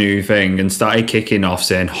brand new thing and started kicking off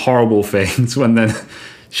saying horrible things when then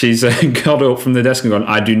she's got up from the desk and gone,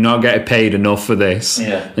 I do not get paid enough for this.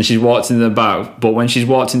 Yeah. And she's walked into the back. But when she's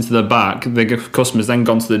walked into the back, the customer's then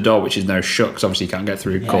gone to the door, which is now shut because obviously you can't get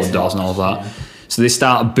through cold doors and all that. Yeah. So they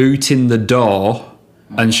start booting the door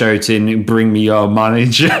and shouting, bring me your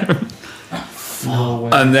manager. No way.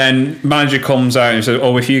 And then manager comes out and says,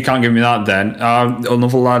 oh, if you can't give me that then.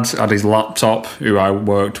 Another lad had his laptop who I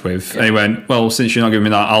worked with. And he went, well, since you're not giving me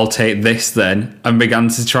that, I'll take this then. And began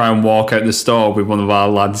to try and walk out the store with one of our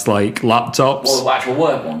lads' like laptops. Well, the actual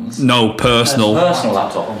work ones? No, personal. Personal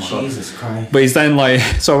laptop. Oh my Jesus Christ. But he's then like,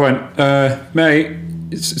 so I went, mate,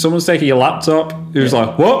 someone's taking your laptop. He was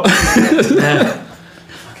like, what? Fucking hell.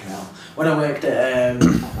 When I worked at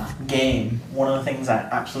Game, one of the things I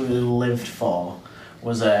absolutely lived for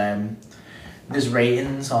was there's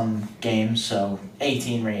ratings on games, so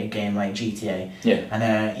 18 rated game like GTA. Yeah.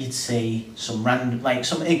 And you'd see some random, like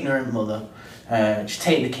some ignorant mother just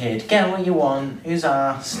take the kid, get what you want, who's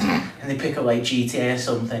asked, and they pick up like GTA or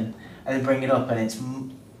something, and they bring it up, and it's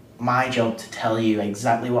my job to tell you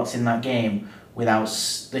exactly what's in that game without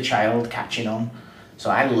the child catching on. So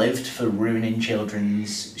I lived for ruining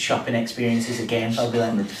children's shopping experiences at games. I'd be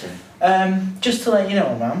like, just to let you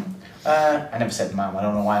know, ma'am. I never said ma'am. I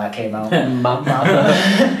don't know why that came out.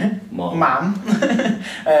 Ma'am.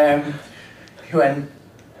 Who went,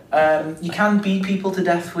 you can beat people to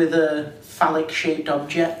death with a phallic-shaped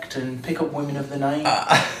object and pick up women of the night.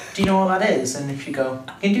 Do you know what that is? And if you go,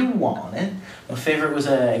 you can do one on it. My favourite was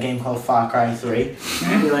a game called Far Cry 3.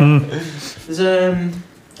 There's a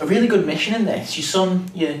really good mission in this. Your son,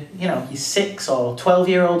 your 6 or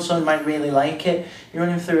 12-year-old son might really like it. You're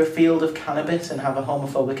running through a field of cannabis and have a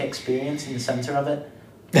homophobic experience in the centre of it.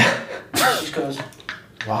 She just goes,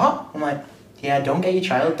 what? I'm like, yeah, don't get your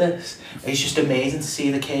child this. It's just amazing to see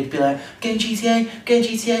the kid be like, getting GTA.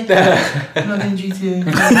 I'm not getting GTA.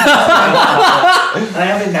 And I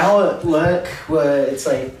have it now at work where it's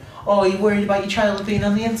like, oh, are you worried about your child being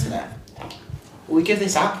on the internet? We give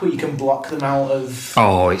this app where you can block them out of.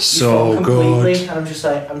 Oh, it's so completely. good. And I'm just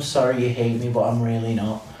like, I'm sorry you hate me, but I'm really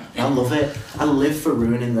not. I love it. I live for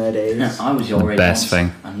ruining their days. Yeah, I was your age best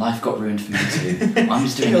thing, and life got ruined for me too. I'm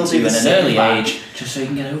just doing it too at an early age, just so you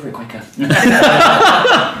can get over it quicker.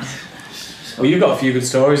 Well, you've got a few good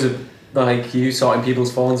stories of like you sorting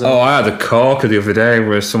people's phones. Oh, I had a corker the other day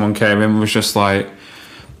where someone came in and was just like,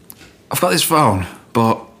 I've got this phone,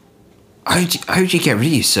 but how do you get rid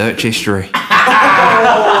of your search history?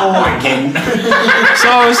 Again. So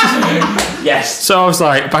I was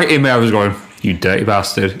like, back in me, I was going, you dirty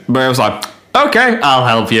bastard. But I was like, okay, I'll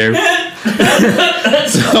help you.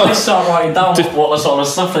 I start writing down what the sort of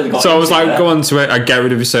stuff they've got. So I was like, go on to it. I get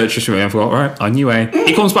rid of your search history. I thought, right, I knew A.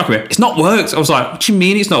 He comes back with it. It's not worked. I was like, what do you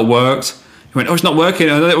mean it's not worked? He went, oh, it's not working.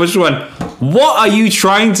 And I just went, what are you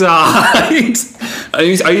trying to hide? And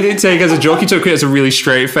he didn't take it as a joke. He took it as a really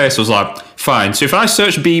straight face. I was like, fine. So if I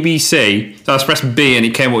search BBC, so I pressed B and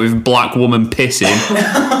it came up with black woman pissing.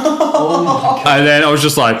 And then I was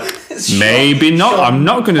just like, maybe not. I'm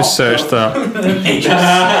not going to search that.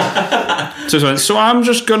 So I'm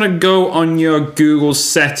just going to go on your Google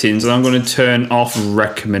settings and I'm going to turn off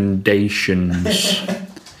recommendations.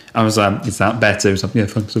 I was like, is that better? He was like, yeah,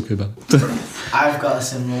 thanks, okay, man. I've got a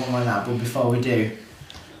similar one like that, but before we do,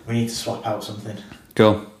 we need to swap out something.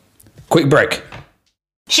 Go. Quick break.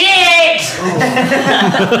 Shit!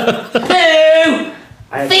 Poo!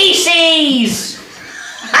 Feces!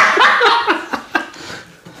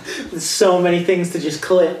 There's so many things to just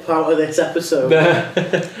clip out of this episode.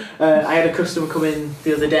 I had a customer come in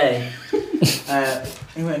the other day.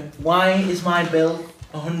 He went, why is my bill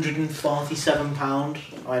 £147? I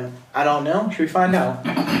went, I don't know. Should we find out?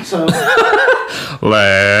 So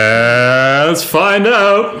let's find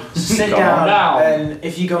out. Sit down, and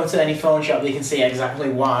if you go to any phone shop, you can see exactly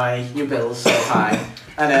why your bill's so high.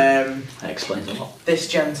 And that explains a lot. This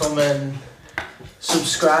gentleman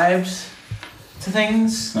subscribes to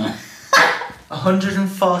things.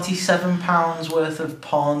 £147 worth of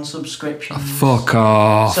porn subscriptions. Fuck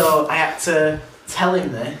off. So I had to tell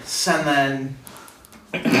him this, and then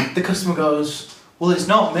the customer goes, well, it's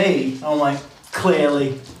not me. I'm like,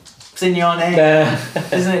 clearly. It's in your name.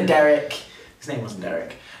 Isn't it Derek? His name wasn't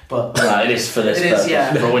Derek. But it is for this purpose.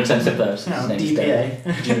 Yeah. For all intents and purposes. No, DPA.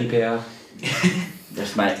 GDPR.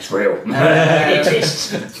 Yes, mate, it's real. It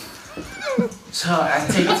exists. So I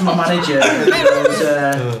take it to my manager and he goes,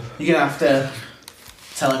 you're going to have to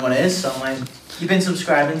tell him what it is. So I'm like, you've been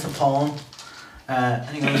subscribing to porn?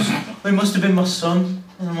 And he goes, well, it must have been my son.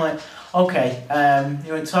 And I'm like, okay.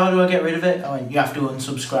 He went, so how do I get rid of it? I went, you have to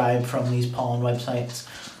unsubscribe from these porn websites.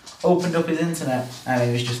 Opened up his internet and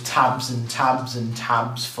it was just tabs and tabs and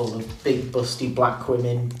tabs full of big busty black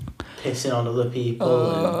women pissing on other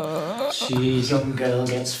people. And young girl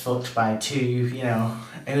gets fucked by two,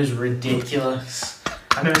 it was ridiculous.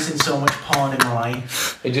 I've never seen so much porn in my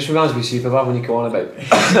life. It just reminds me super bad when you go on about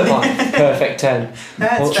like, Perfect 10.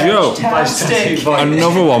 That's fantastic.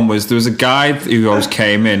 Another one was, there was a guy who always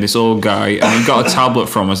came in, this old guy, and he got a tablet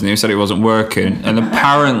from us and he said it wasn't working. And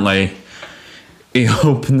apparently he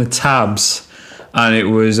opened the tabs and it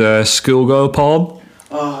was a schoolgirl porn.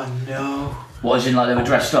 Oh no. What, as in like they were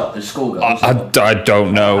dressed up as schoolgirls? I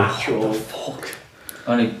don't know. What the fuck?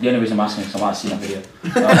 The only reason I'm asking is I might have seen that video.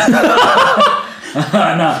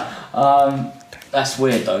 No. That's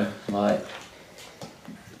weird though. Like,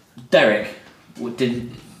 Derek,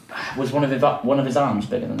 was one of his arms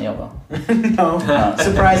bigger than the other? No.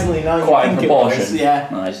 Surprisingly, no. Quite in proportion. Yeah.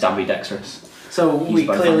 No, it's ambidextrous. So we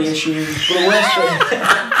clearly assumed. But the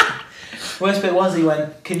worst bit was he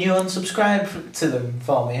went, can you unsubscribe to them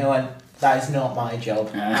for me? I went, that is not my job.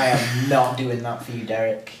 I am not doing that for you,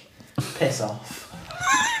 Derek. Piss off.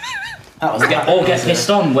 Or get pissed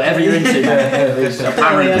on, whatever you're into.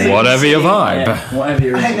 Apparently. Whatever your vibe. Yeah, whatever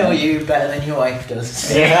you're into. I know you better than your wife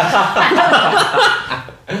does. Yeah.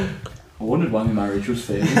 I wondered why my marriage was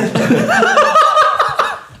failing.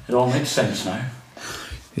 It all makes sense now.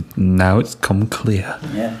 Now it's come clear.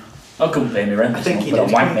 Yeah. I couldn't pay me rent. I think he did.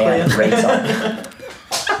 did. Wank me out the rate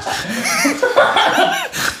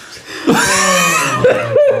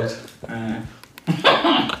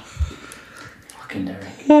Fucking Derek.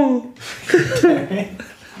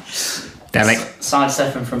 Derek.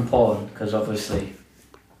 Sidestepping from porn, because obviously,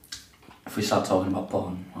 if we start talking about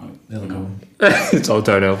porn, They'll go. It's all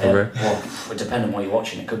downhill for me. Well, it depends on what you're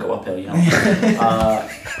watching. It could go uphill, But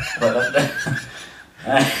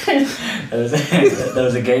there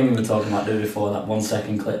was a game we were talking about doing before, that 1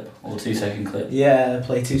 second clip or 2 second clip. Yeah,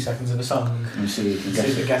 play 2 seconds of a song. And see if you can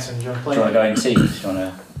Super guessing. Do you want to play? Do you want to go and see? Do you want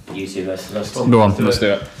to YouTube us? Go on, let's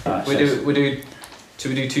do it. Right,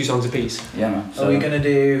 Should we do 2 songs a piece? Yeah, man. Are we going to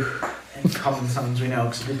do common songs we know?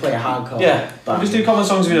 Because we play a hardcore. Yeah, we'll just do common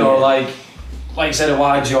songs we know, like you said, a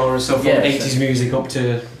wide genre stuff from Yeah, 80s music up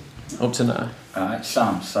to now. Alright,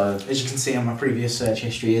 Sam, so... As you can see on my previous search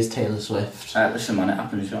history is Taylor Swift. Listen man, it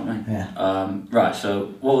happens, you know what I mean? Yeah. Right,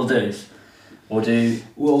 so what we'll do is...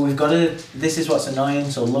 Well, we've got to... This is what's annoying,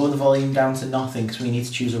 so lower the volume down to nothing because we need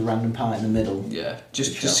to choose a random part in the middle. Yeah,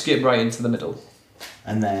 just skip right into the middle.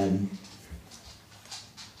 And then...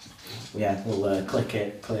 Yeah, we'll click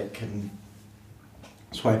and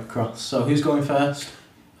swipe across. So who's going first?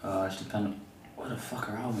 It's dependent. What the fuck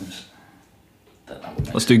are albums?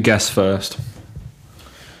 Let's do guess first.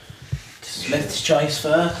 Smith's choice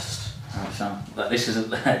first. Alright, so this is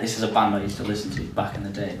a band I used to listen to back in the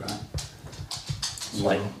day, right?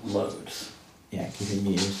 Like loads. Yeah, keep it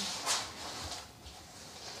muted.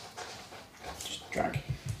 Just drag.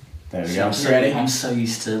 There we go. I'm so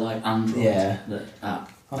used to like Android. Yeah.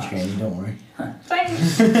 I'll train you, don't worry.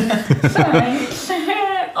 Thanks.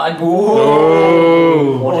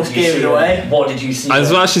 Oh. What did you see? Away? What did you see? I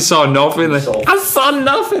actually saw nothing. I saw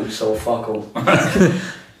nothing. You saw fuck all.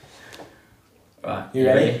 Right. You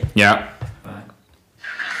ready? Yeah. Right.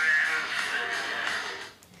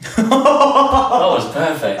 That was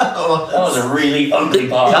perfect. That was a really ugly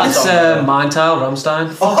part. That's Mindtile,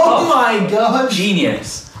 Rammstein. Oh my god!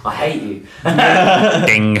 Genius. I hate you.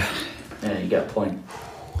 Ding. Yeah, you get a point.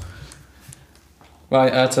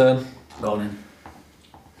 Right, our turn. Go on in.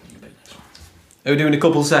 Are we doing a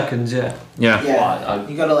couple seconds, yeah? Yeah. Yeah.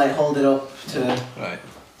 You gotta like hold it up to. Right.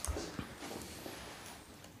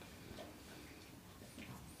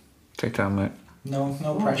 Take time, mate. No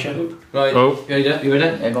pressure. Right. Oh. You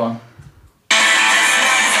ready? Yeah, go on.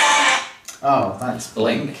 Oh, that's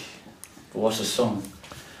Blink. But what's the song?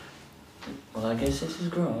 Well, I guess this is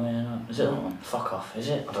growing up. Is it that one? Fuck off. Is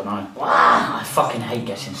it? I don't know. Wow, I fucking hate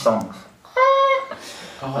guessing songs.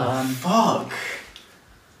 fuck.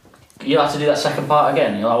 You have to do that second part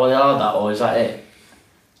again. You're like, well, you heard that, or is that it?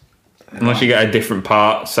 Unless you get a different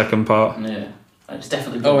part, second part. Yeah. It's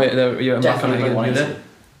definitely. Oh wait, there, you're back on it definitely again. You one. there?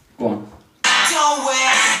 Go on.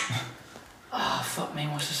 Oh, fuck me,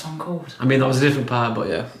 what's the song called? I mean, that was a different part, but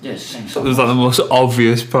yeah. Yeah, it's the same It song. was like the most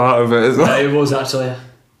obvious part of it as well. Yeah, it was actually.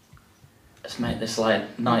 Let's make this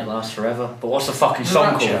like night last forever. But what's the fucking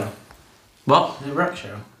song called? What? The rock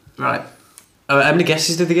show. Right. How many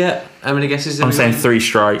guesses did they get? How many guesses did I'm we saying get? 3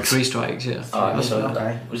 strikes. 3 strikes, yeah. Alright, so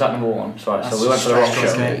Okay. was that number one? Sorry, That's so we went for the rock strike,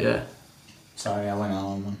 show. okay. Yeah. Sorry, I went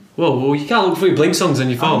on one. Whoa, well, you can't look through Blink songs on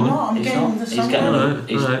your phone. I'm He's getting not. the He's song. getting. Alright,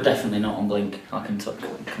 He's alright. definitely not on Blink. I can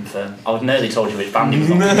confirm. I would nearly told you which band he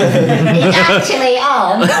was on. Actually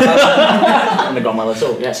on. I haven't got my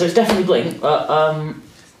little. Yeah, so it's definitely Blink. I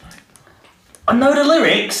know the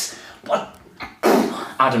lyrics, but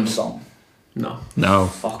Adam's song. No. No.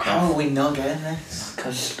 Fuck How off. are we not getting this?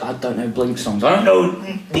 Because I don't know Blink songs. I don't know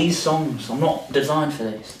these songs. I'm not designed for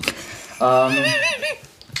this.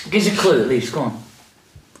 Gives a clue at least. Go on.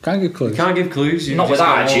 Can't give clues. You can't give clues. You Not with just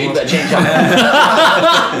that go attitude. on. Better change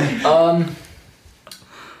that.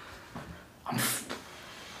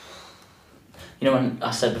 You know when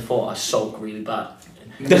I said before I sulk really bad.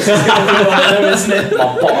 Isn't it?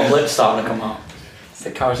 My bottom lip's starting to come out. If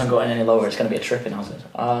it carries on going any lower, it's going to be a tripping hazard.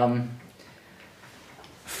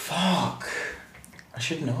 Fuck. I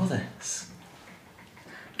should know this.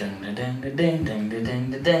 Ding ding ding ding ding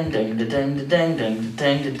ding ding ding ding ding ding ding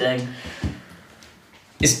ding ding.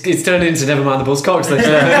 It's turned into Nevermind the Buzzcocks.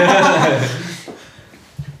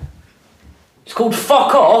 It's called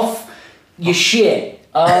Fuck Off, You Shit.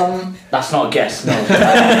 That's not a guess, no.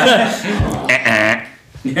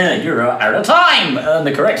 Yeah, you're out of time. And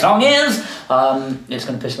the correct song is. It's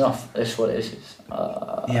going to piss me off. This is what it is.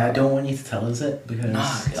 Yeah, I don't want you to tell us it because Nah,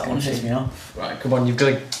 it's going to honestly. piss me off. Right, come on, you've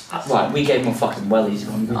got to... Right, we gave him a fucking well easy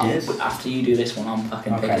one. We did. After you do this one, I'm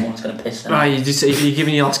fucking Okay. picking one that's going to piss them Right, off. you're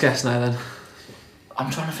giving your last guess now then. I'm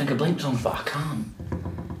trying to think of Blink songs, but I can't.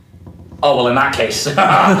 Oh, well, in that case, you've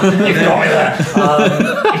got me there.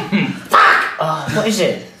 Fuck! What is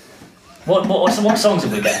it? What songs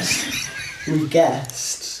have we guessed? We've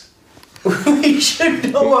guessed. We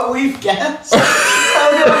should know what we've guessed.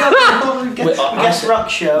 I don't know what we've guessed. We guessed Rock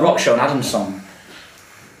Show. Rock Show and Adam's song.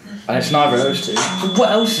 And it's neither of those two. So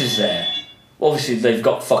what else is there? Obviously, they've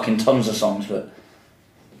got fucking tons of songs, but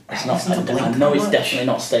it's not. Listen to Blink I know that it's much. definitely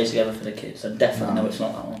not Stay Together for the Kids. I definitely know it's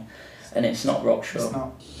not that one. And it's not Rock Show. It's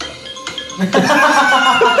not.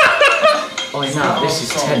 Oh, no, this is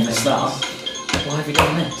tense now. Why have you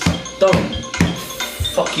done this? Don't.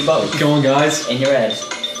 Fuck you both. Go on, guys. In your head.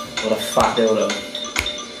 What a fat dildo.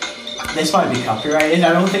 This might be copyrighted.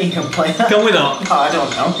 I don't think you can play that. Can we not? No, I don't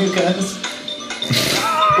know. Who cares?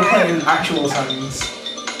 We're playing actual songs.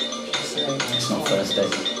 It's not First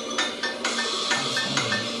Date.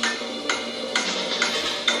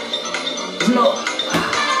 It's not.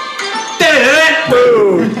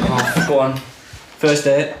 Boom! Oh, go on. First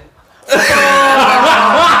date.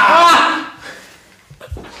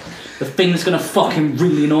 The thing that's gonna fucking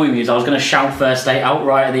really annoy me is I was gonna shout First Date out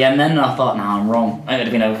right at the end then, and I thought, nah, I'm wrong. It would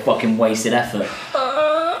have been a fucking wasted effort.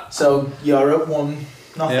 So you're up 1-0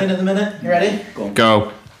 at the minute. You ready? Go on.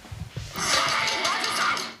 Go.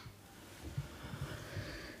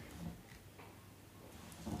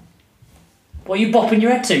 What are you bopping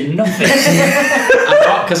your head to? Nothing.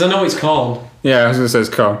 Because I know it's Korn. Yeah, I was going to say it's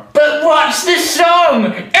Korn. But what's the song?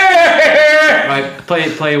 Right,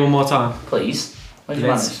 play it one more time. Please. Where's the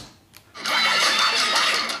Yes.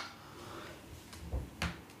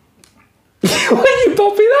 Why are you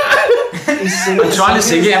bopping that? I'm trying to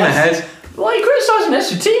sing it in my head. Why are you criticising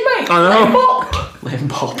this? Your teammate. I know. Let him bop. Let him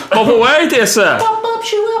bop. Bop away, dear sir. Bop, bop,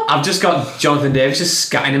 shoot up. I've just got Jonathan Davis just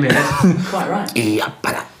scatting in my head. Quite right.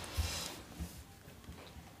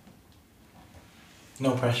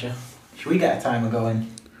 No pressure. Should we get a timer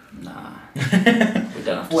going? Nah. We don't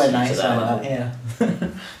have to We're sing nice to that like level. that, yeah.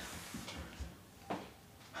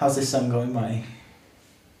 How's this song going, Matty?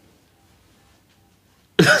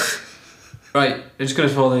 Right, I'm just going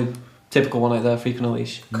to throw the typical one out there, Freak on a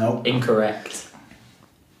Leash. Nope. Incorrect.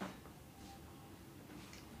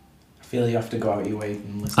 I feel you have to go out your way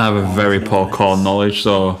and listen. I have a to very the poor lyrics. Korn knowledge,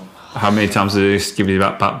 so how many times did this give you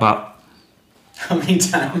that bat? How many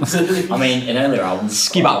times? I mean, in earlier albums.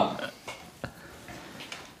 Skip out. I'm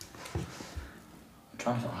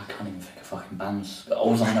trying to think, I can't even think of fucking bands.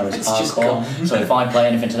 All I know is It's just hardcore. gone. So if I play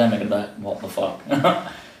anything to them, they're going to be like, what the fuck?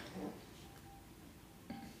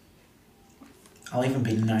 I'll even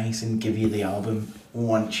be nice and give you the album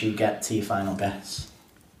once you get to your final guess.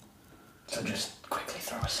 So just quickly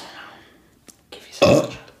throw us in now. Give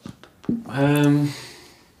yourself a chance.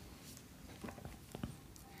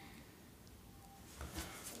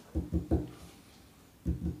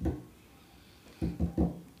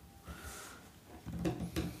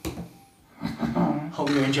 Hope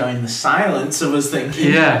you're enjoying the silence of us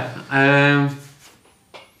thinking. Yeah, I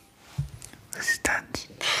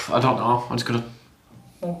don't know. I'm just going to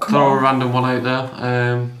throw a random one out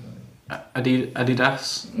there.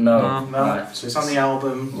 Adidas? No. No, Right. so it's on the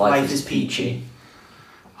album Life is Peachy.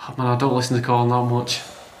 Oh, man, I don't listen to Korn that much.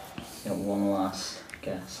 Got one last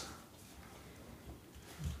guess.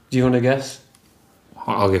 Do you want to guess?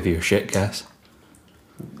 I'll give you a shit guess.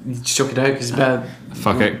 You just chuck it out because it's better.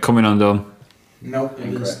 Fuck it, coming undone. Nope, it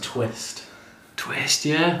was Incorrect. Twist. Twist,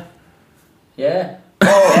 yeah. Yeah.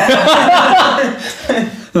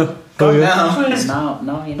 Go now.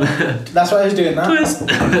 Now you know. That's why I was doing that. Twist.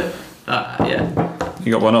 Yeah.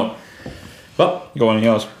 You got one up. What? You got one of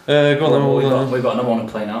yours. Go on then. We've got another one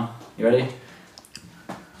to play now. You ready?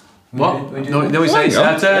 What? We did No, one. we say it's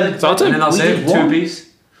our turn. It's our turn. And then I'll We say did two one. apiece.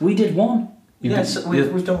 We did one. Yes, you-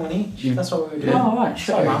 we've done one each. That's what we were doing. Oh, right.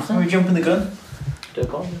 Shut your mouth Are then. we jumping the gun? Do a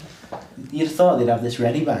call. You'd have thought they'd have this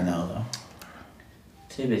ready by now, though.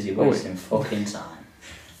 Too busy wasting fucking time.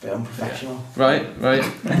 Bit unprofessional. Right. Play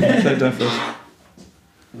down first.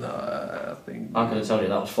 No, I think. I could have told you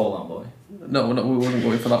that was Fallout Boy. No, we wasn't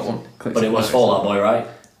going for that one. But it was Fallout Boy, right?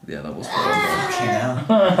 Yeah, that was Fallout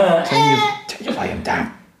Boy. Fucking hell. Turn your volume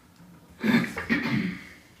down.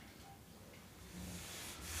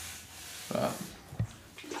 Right.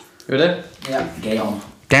 You ready? Yeah. Get on.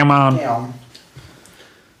 Come on. Get on.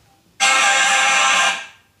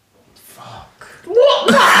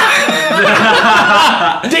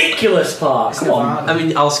 Ridiculous part. Come on. I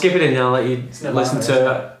mean, I'll skip it in and I'll let you listen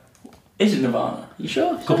to Is it Nirvana? You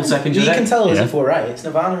sure? a couple seconds. You ready? can tell us Yeah. if we're right. It's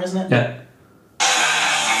Nirvana, isn't it? Yeah.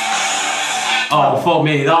 Oh, fuck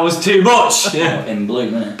me, that was too much! Yeah. In blue,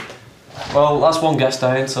 isn't it? Well, that's one guess,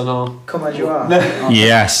 Diane, so no. Come as you are.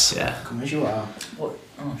 Yes. Yeah. Come as you are. What?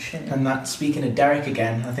 Oh shit. And that, speaking of Derek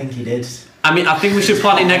again, I think he did. I mean, I think we should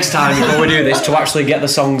plan it next time before we do this to actually get the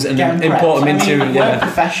songs and Get him import them prepped. I into. mean, we're Yeah.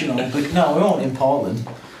 professional, but no, we won't import them.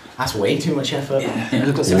 That's way too much effort.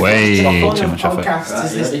 Way The fun too of much effort. podcast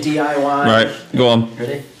is this Right, DIY. Right, go on.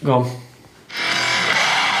 Ready? Go on.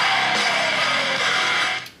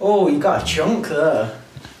 Oh, you got a chunk there.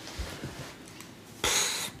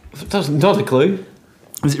 That's not a clue.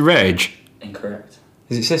 Is it Rage? Incorrect.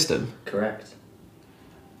 Is it System? Correct.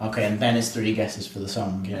 Okay, and Ben has 3 guesses for the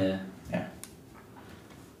song. Yeah.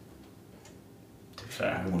 To be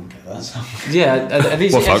fair, I wouldn't get that song. Yeah, We're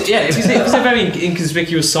fucked. if it's a very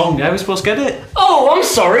inconspicuous song, how are we supposed to get it? Oh, I'm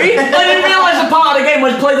sorry. I didn't realise the part of the game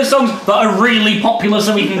was play the songs that are really popular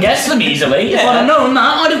so we can guess them easily. If I'd have known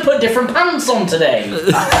that, I'd have put different pants on today.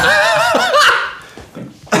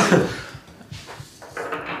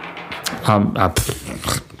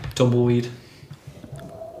 Tumbleweed.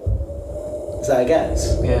 Is that a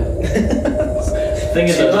guess? Yeah. Thing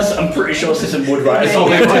is, I'm pretty sure System would write a song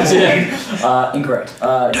like that. Incorrect.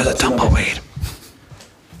 To the tumbleweed.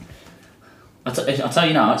 I'll tell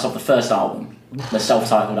you now, it's off the first album, the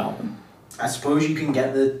self-titled album. I suppose you can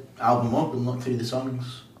get the album up and look through the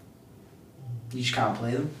songs. You just can't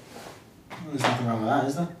play them. Well, there's nothing wrong with that,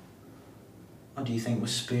 is there? Or do you think we're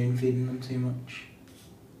spoon feeding them too much?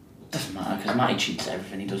 Doesn't matter because Matty cheats at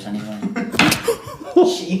everything he does anyway.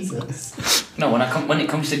 Jesus. No, when it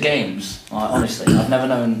comes to games, like, honestly, I've never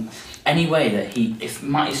known any way that if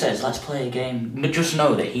Matty says let's play a game, but just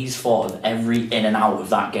know that he's thought of every in and out of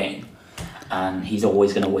that game, and he's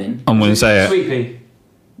always going to win. I'm going to say it. Sweet pea.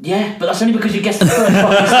 Yeah, but that's only because you guessed the first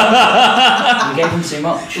fucking stuff. You gave him too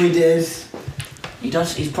much. We did. He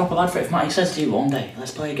does. He's proper lad for it. If Matty says to you one day,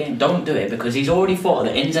 let's play a game, don't do it because he's already thought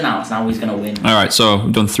of the ins and outs. Now he's going to win. All right, so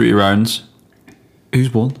we've done 3 rounds.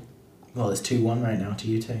 Who's won? Well, it's 2-1 right now to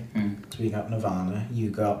you two. So we got Nirvana. You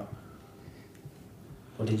got.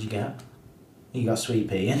 What did you get? You got Sweet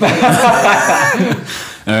Pea.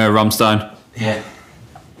 Rammstein. Yeah.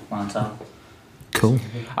 Mountain. Cool.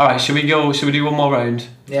 All right, should we do one more round?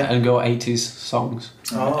 Yeah. And go 80s songs.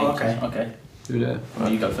 Oh, okay. Okay. Do that.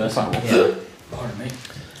 Well, you go first. Yeah. Pardon me.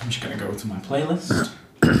 I'm just gonna go to my playlist.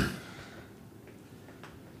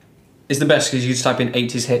 It's the best because you just type in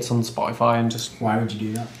 80s hits on Spotify and just Why would you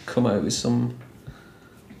do that? come out with some.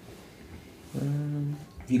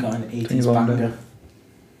 Have you got an 80s Think about banger?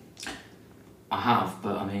 I have,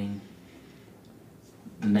 but I mean,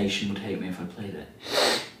 the nation would hate me if I played it.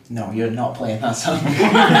 No, you're not playing that song.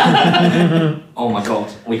 Oh my god,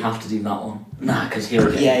 we have to do that one. Nah, because he'll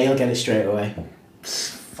get Yeah, he'll get it straight away.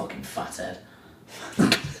 fucking fathead.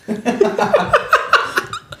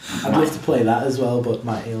 I'd love to play that as well, but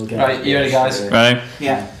he'll get Right, you ready, guys? Ready?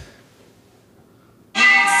 Yeah.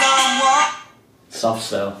 Soft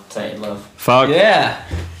Cell, Tainted Love. Fuck. Yeah.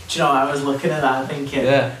 Do you know what, I was looking at that thinking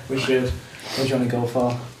we should. What do you want to go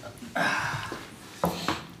for?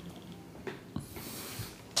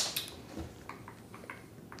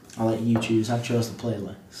 I'll let you choose. I've chose the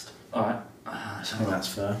playlist. Alright. I think that's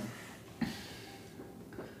fair.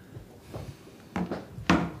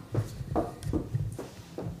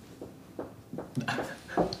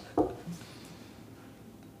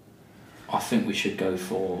 I think we should go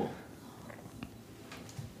for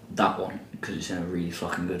that one because it's in a really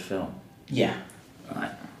fucking good film. Yeah,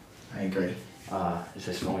 Right. I agree. Is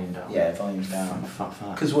this volume down? Yeah, volume's down. Fuck.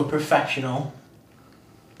 Because we're professional.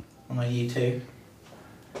 I know you two.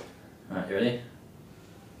 Right, you ready?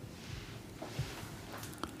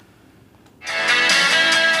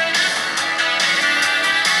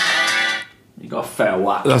 You got a fair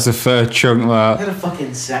whack. That's a fair chunk, I that. had a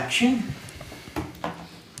fucking section.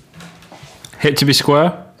 Hit to be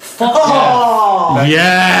square? Fuck Oh! Did you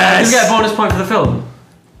Yes! get a bonus point for the film?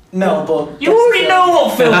 No, but... You already know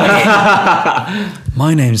what film it is!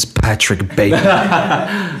 My name's Patrick Bateman.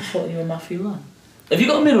 I thought you were Matthew Lang. Have you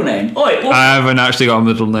got a middle name? Oi, what? I haven't actually got a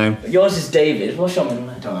middle name. Yours is David. What's your middle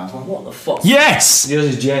name? Don't have one. What the fuck? Yes! Yours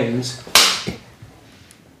is James.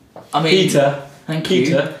 I mean, Peter. Thank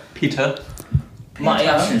you. Peter. Matty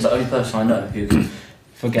Ashton's the only person I know who can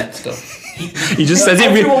Forget stuff. He just says it.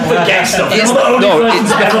 Everyone forgets stuff. It's You're the only no, person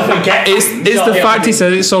to ever forget. It's the fact he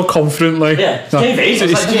says it so confidently. Yeah, No. David.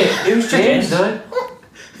 It's like, who's James? No?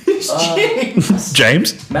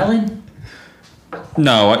 James? Melon.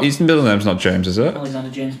 No, his middle name's not James, is it?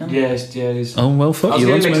 Alexander James Melon. Yes, yeah, he's. Oh, well, fuck. You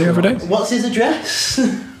learn something every day. What's his address?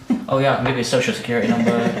 Oh yeah, I can give you a social security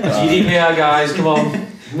number. GDPR, guys, come on.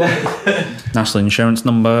 National insurance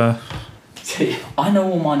number. I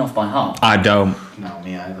know all mine off by heart. I don't. No,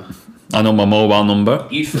 me either. I know my mobile number.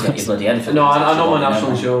 You'd forget your bloody elephant. No, I know my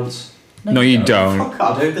national insurance. No, you don't. Fuck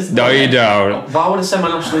off. No, you don't. Why would I send my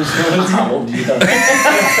national insurance? How do you go?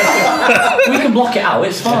 We can block it out.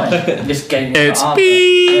 It's fine. This game. It's for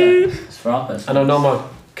beep. Yeah, it's for our person. And I know my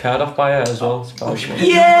card off by her as well.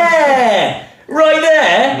 Yeah, right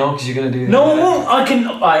there. No, because you're going to do that. No, I can.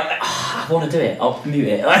 I want to do it. I'll mute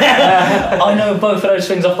it. I know both of those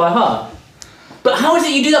things off by heart. But how is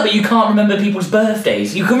it you do that but you can't remember people's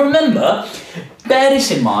birthdays? You can remember, bear this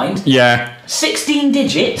in mind, Yeah. 16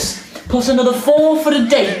 digits plus another 4 for the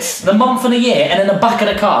dates, the month and the year, and then the back of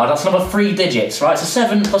the card, that's another 3 digits, right? So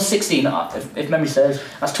 7 plus 16, if memory serves,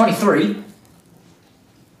 that's 23.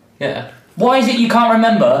 Yeah. Why is it you can't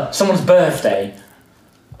remember someone's birthday?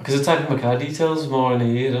 Because I type in my card details more in a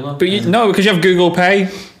year, don't I? But no, because you have Google Pay.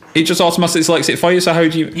 It just automatically selects it for you, so how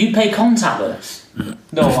do you... You pay contactless.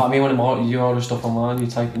 No, I mean when you order stuff online, you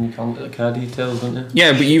type in your card details, don't you?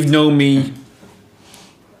 Yeah, but you've known me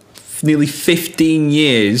for nearly 15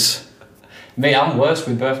 years. Mate, I'm worse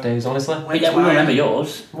with birthdays, honestly. Yeah, we remember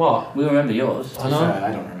yours. What? We remember yours. I know.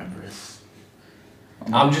 I don't remember it.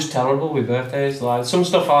 I'm just terrible with birthdays. Like some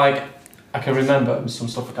stuff I can remember, and some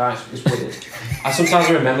stuff I can't. It's weird. I sometimes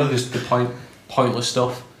remember just the pointless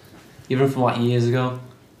stuff, even from like years ago.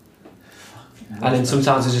 And then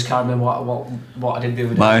sometimes I just can't remember what I did the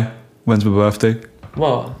other day. When's my birthday?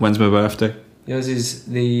 What? When's my birthday? Yours is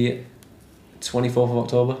the 24th of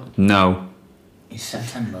October. No, It's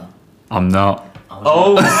September. I'm not.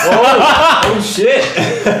 Oh shit!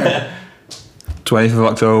 20th of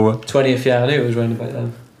October. 20th, yeah, I knew it was round about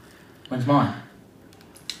then. When's mine?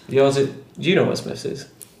 Yours, do you know what Smith's is?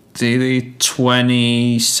 It's the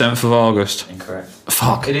 27th of August. Incorrect.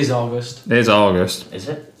 Fuck. It is August. It is August. Is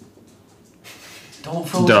it? Don't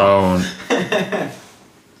throw Don't.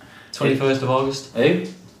 21st of August. Who?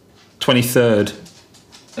 23rd.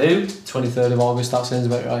 Who? 23rd of August, that sounds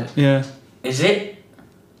about right. Yeah. Is it?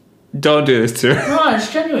 Don't do this to her. No,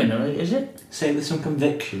 it's genuine. Is it? Say it with some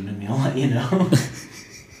conviction and he'll let you know.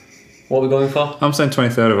 What are we going for? I'm saying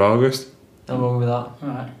 23rd of August. I'm going with that.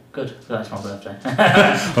 Alright, good. So that's my birthday.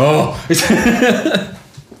 Oh.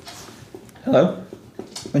 Hello.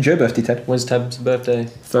 When's your birthday, Ted? When's Ted's birthday?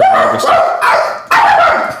 3rd of August.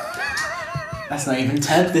 That's not even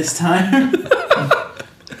Ted this time.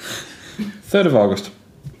 3rd of August.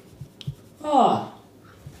 Oh.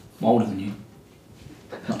 I'm older than you.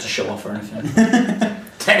 Not to show off or anything.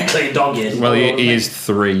 Technically, a dog years. Well, he is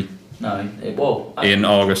 3 No, well, in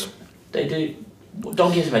August. they do.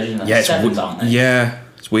 Dog years measured in Yeah, it's sevens, aren't they? Yeah,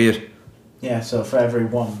 it's weird. Yeah, so for every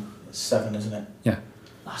one, it's 7, isn't it? Yeah.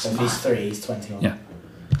 That's So if mad. he's 3, he's 21. Yeah.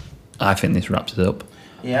 I think this wraps it up.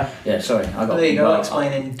 Yeah. Yeah, sorry, I got. There you go, well,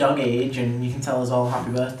 explaining dog age, and you can tell us all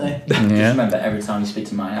happy birthday. Just Yeah. remember, every time you speak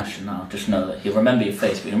to Martin Ashton now, just know that he'll remember your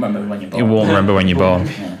face, but he'll remember when you're born. You won't remember when you're born.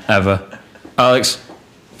 Yeah. Ever. Alex,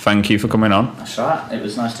 thank you for coming on. That's right. It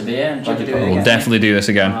was nice to be here. And Would you do it We'll again? definitely do this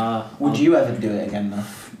again. Would you ever do it again, though?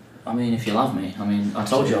 I mean, if you love me. I mean, I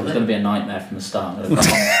told you I was going to be a nightmare from the start.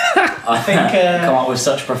 I think, come up with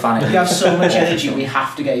such profanity. You have so much energy, we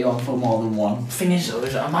have to get you on for more than one. Thing is,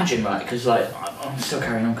 imagine, right? Because like I'm still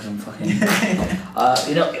carrying on because I'm fucking.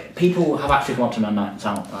 You know, people have actually come up to me on nights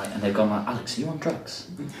out, right, and they've gone like, "Alex, are you on drugs?"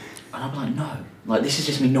 And I'm like, "No, like this is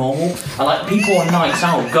just me normal." And like people on nights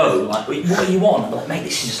out go like, "What are you on?" I'm like, "Mate,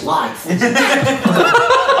 this is just life."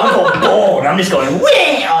 I got bored. I'm just going,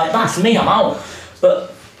 "Wee!" Like, that's me. I'm out.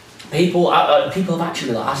 But people have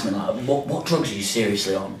actually like asked me like, "What drugs are you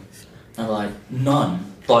seriously on?" And I'm like, "None."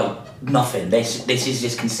 Like nothing. This is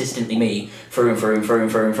just consistently me through and through.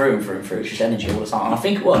 It's just energy all the time. And I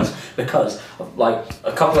think it was because like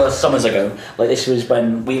a couple of summers ago, like this was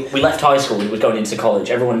when we left high school. We were going into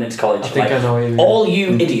college. Everyone went into college. I think I know what you mean. All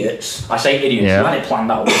you idiots. I say idiots. Yeah. You had it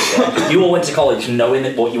planned out. You all went to college knowing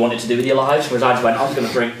that what you wanted to do with your lives. Whereas I just went. I was going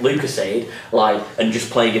to drink Lucozade, like, and just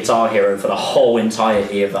play Guitar Hero for the whole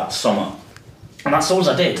entirety of that summer. And that's all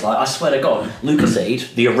I did. Like, I swear to God,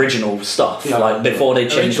 Lucozade, the original stuff, Yeah. like before they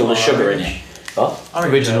changed all the sugar in it. What?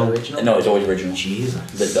 Original. No, it's always original. Jesus.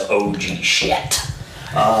 The OG shit.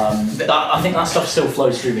 I think that stuff still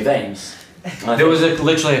flows through my veins. There was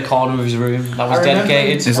literally a corner of his room that was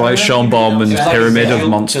dedicated. It's like Sean Baldwin's Pyramid of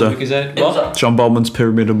Monster. What? Sean Baldwin's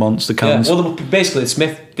Pyramid of Monster Yeah, cans. well, basically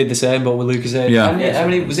Smith did the same, but with Lucozade. Yeah. How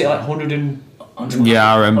many was it? Like 100 and...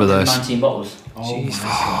 Yeah, I remember this. 19 bottles. Jesus.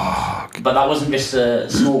 But that wasn't just the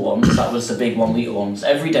small ones, that was the big 1 litre ones.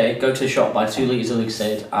 Every day, go to the shop, buy 2 litres of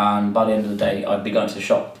Lucozade, and by the end of the day, I'd be going to the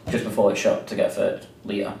shop just before it shut to get a third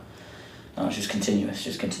litre. And it's just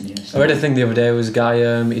continuous. I read a thing the other day. Was a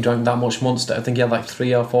guy, he drank that much Monster. I think he had like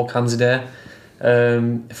 3 or 4 cans a day,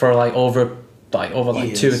 for like over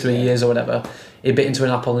Years, 2 or 3 yeah. years or whatever. He bit into an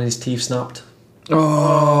apple and his teeth snapped.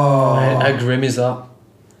 Oh. How grim is that?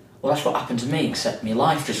 Well, that's what happened to me, except my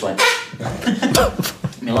life just went.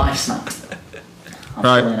 My life snapped. I'm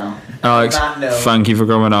Right. silly now. Alex, On that note- thank you for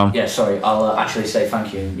coming on. Yeah, sorry, I'll actually say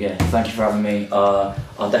thank you. Yeah, thank you for having me.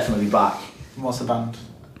 I'll definitely be back. What's the band?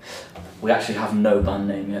 We actually have no band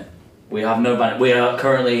name yet. We have no band. We are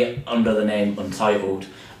currently under the name Untitled,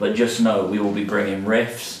 but just know we will be bringing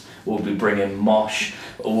riffs. We'll be bringing mosh.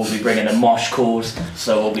 We'll be bringing a mosh chorus.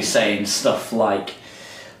 So we'll be saying stuff like,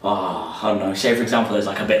 I don't know. Say for example, there's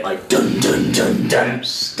like a bit like dun dun dun dun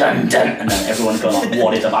dun dun, and then everyone's going like,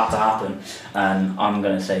 what is about to happen? And I'm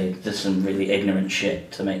gonna say there's some really ignorant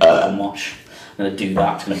shit to make people mosh. I'm gonna do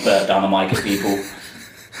that. I'm gonna burp down the mic at people.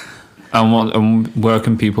 And where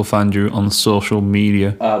can people find you on social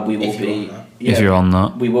media We will be. if you're on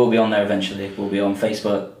that? We will be on there eventually. We'll be on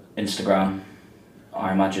Facebook, Instagram.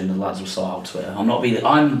 I imagine the lads will sort out Twitter. I'm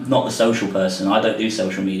not the social person. I don't do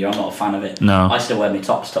social media. I'm not a fan of it. No. I still wear my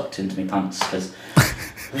tops tucked into my pants because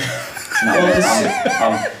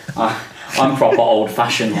I'm proper old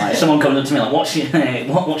fashioned. Like, if someone comes up to me like, "What's your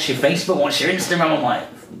Facebook? What's your Instagram?" I'm like,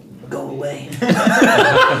 "Go away."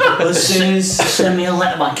 As soon as send me a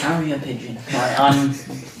letter by carrier pigeon. Like,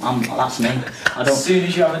 that's me. As soon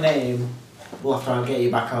as you have a name, we'll have to try and get you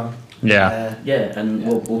back on. Yeah. Yeah, and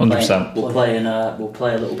we'll 100%.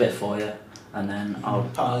 play a little bit for you. and then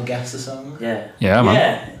I'll guess the song. Yeah,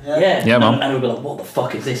 man. Yeah, man. And we'll be like, "What the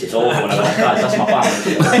fuck is this? It's awful." And I'm like, "Guys, that's my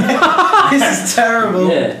band." This is terrible.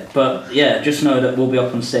 Yeah, but just know that we'll be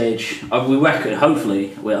up on stage. We reckon,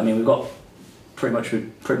 hopefully. We've got pretty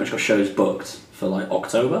much got shows booked for like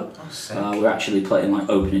October. Oh, sick. We're actually playing like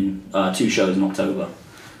opening 2 shows in October,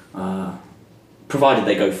 provided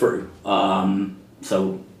they go through.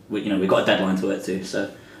 So we've got a deadline to work to. So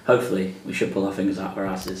hopefully we should pull our fingers out of our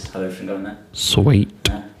asses, have everything going there. Sweet.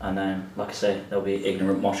 And then, like I say, there'll be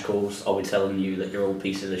ignorant mosh calls. I'll be telling you that you're all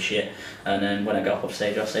pieces of shit. And then when I get up off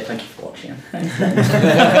stage, I'll say thank you for watching.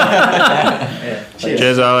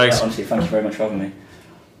 Cheers, Alex. Honestly, thank you very much for having me.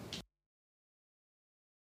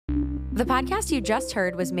 The podcast you just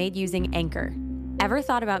heard was made using Anchor. Ever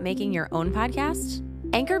thought about making your own podcast?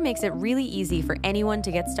 Anchor makes it really easy for anyone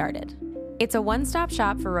to get started. It's a one-stop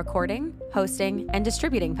shop for recording, hosting, and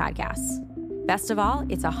distributing podcasts. Best of all,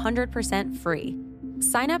 it's 100% free.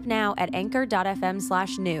 Sign up now at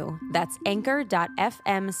anchor.fm/new. That's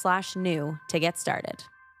anchor.fm/new to get started.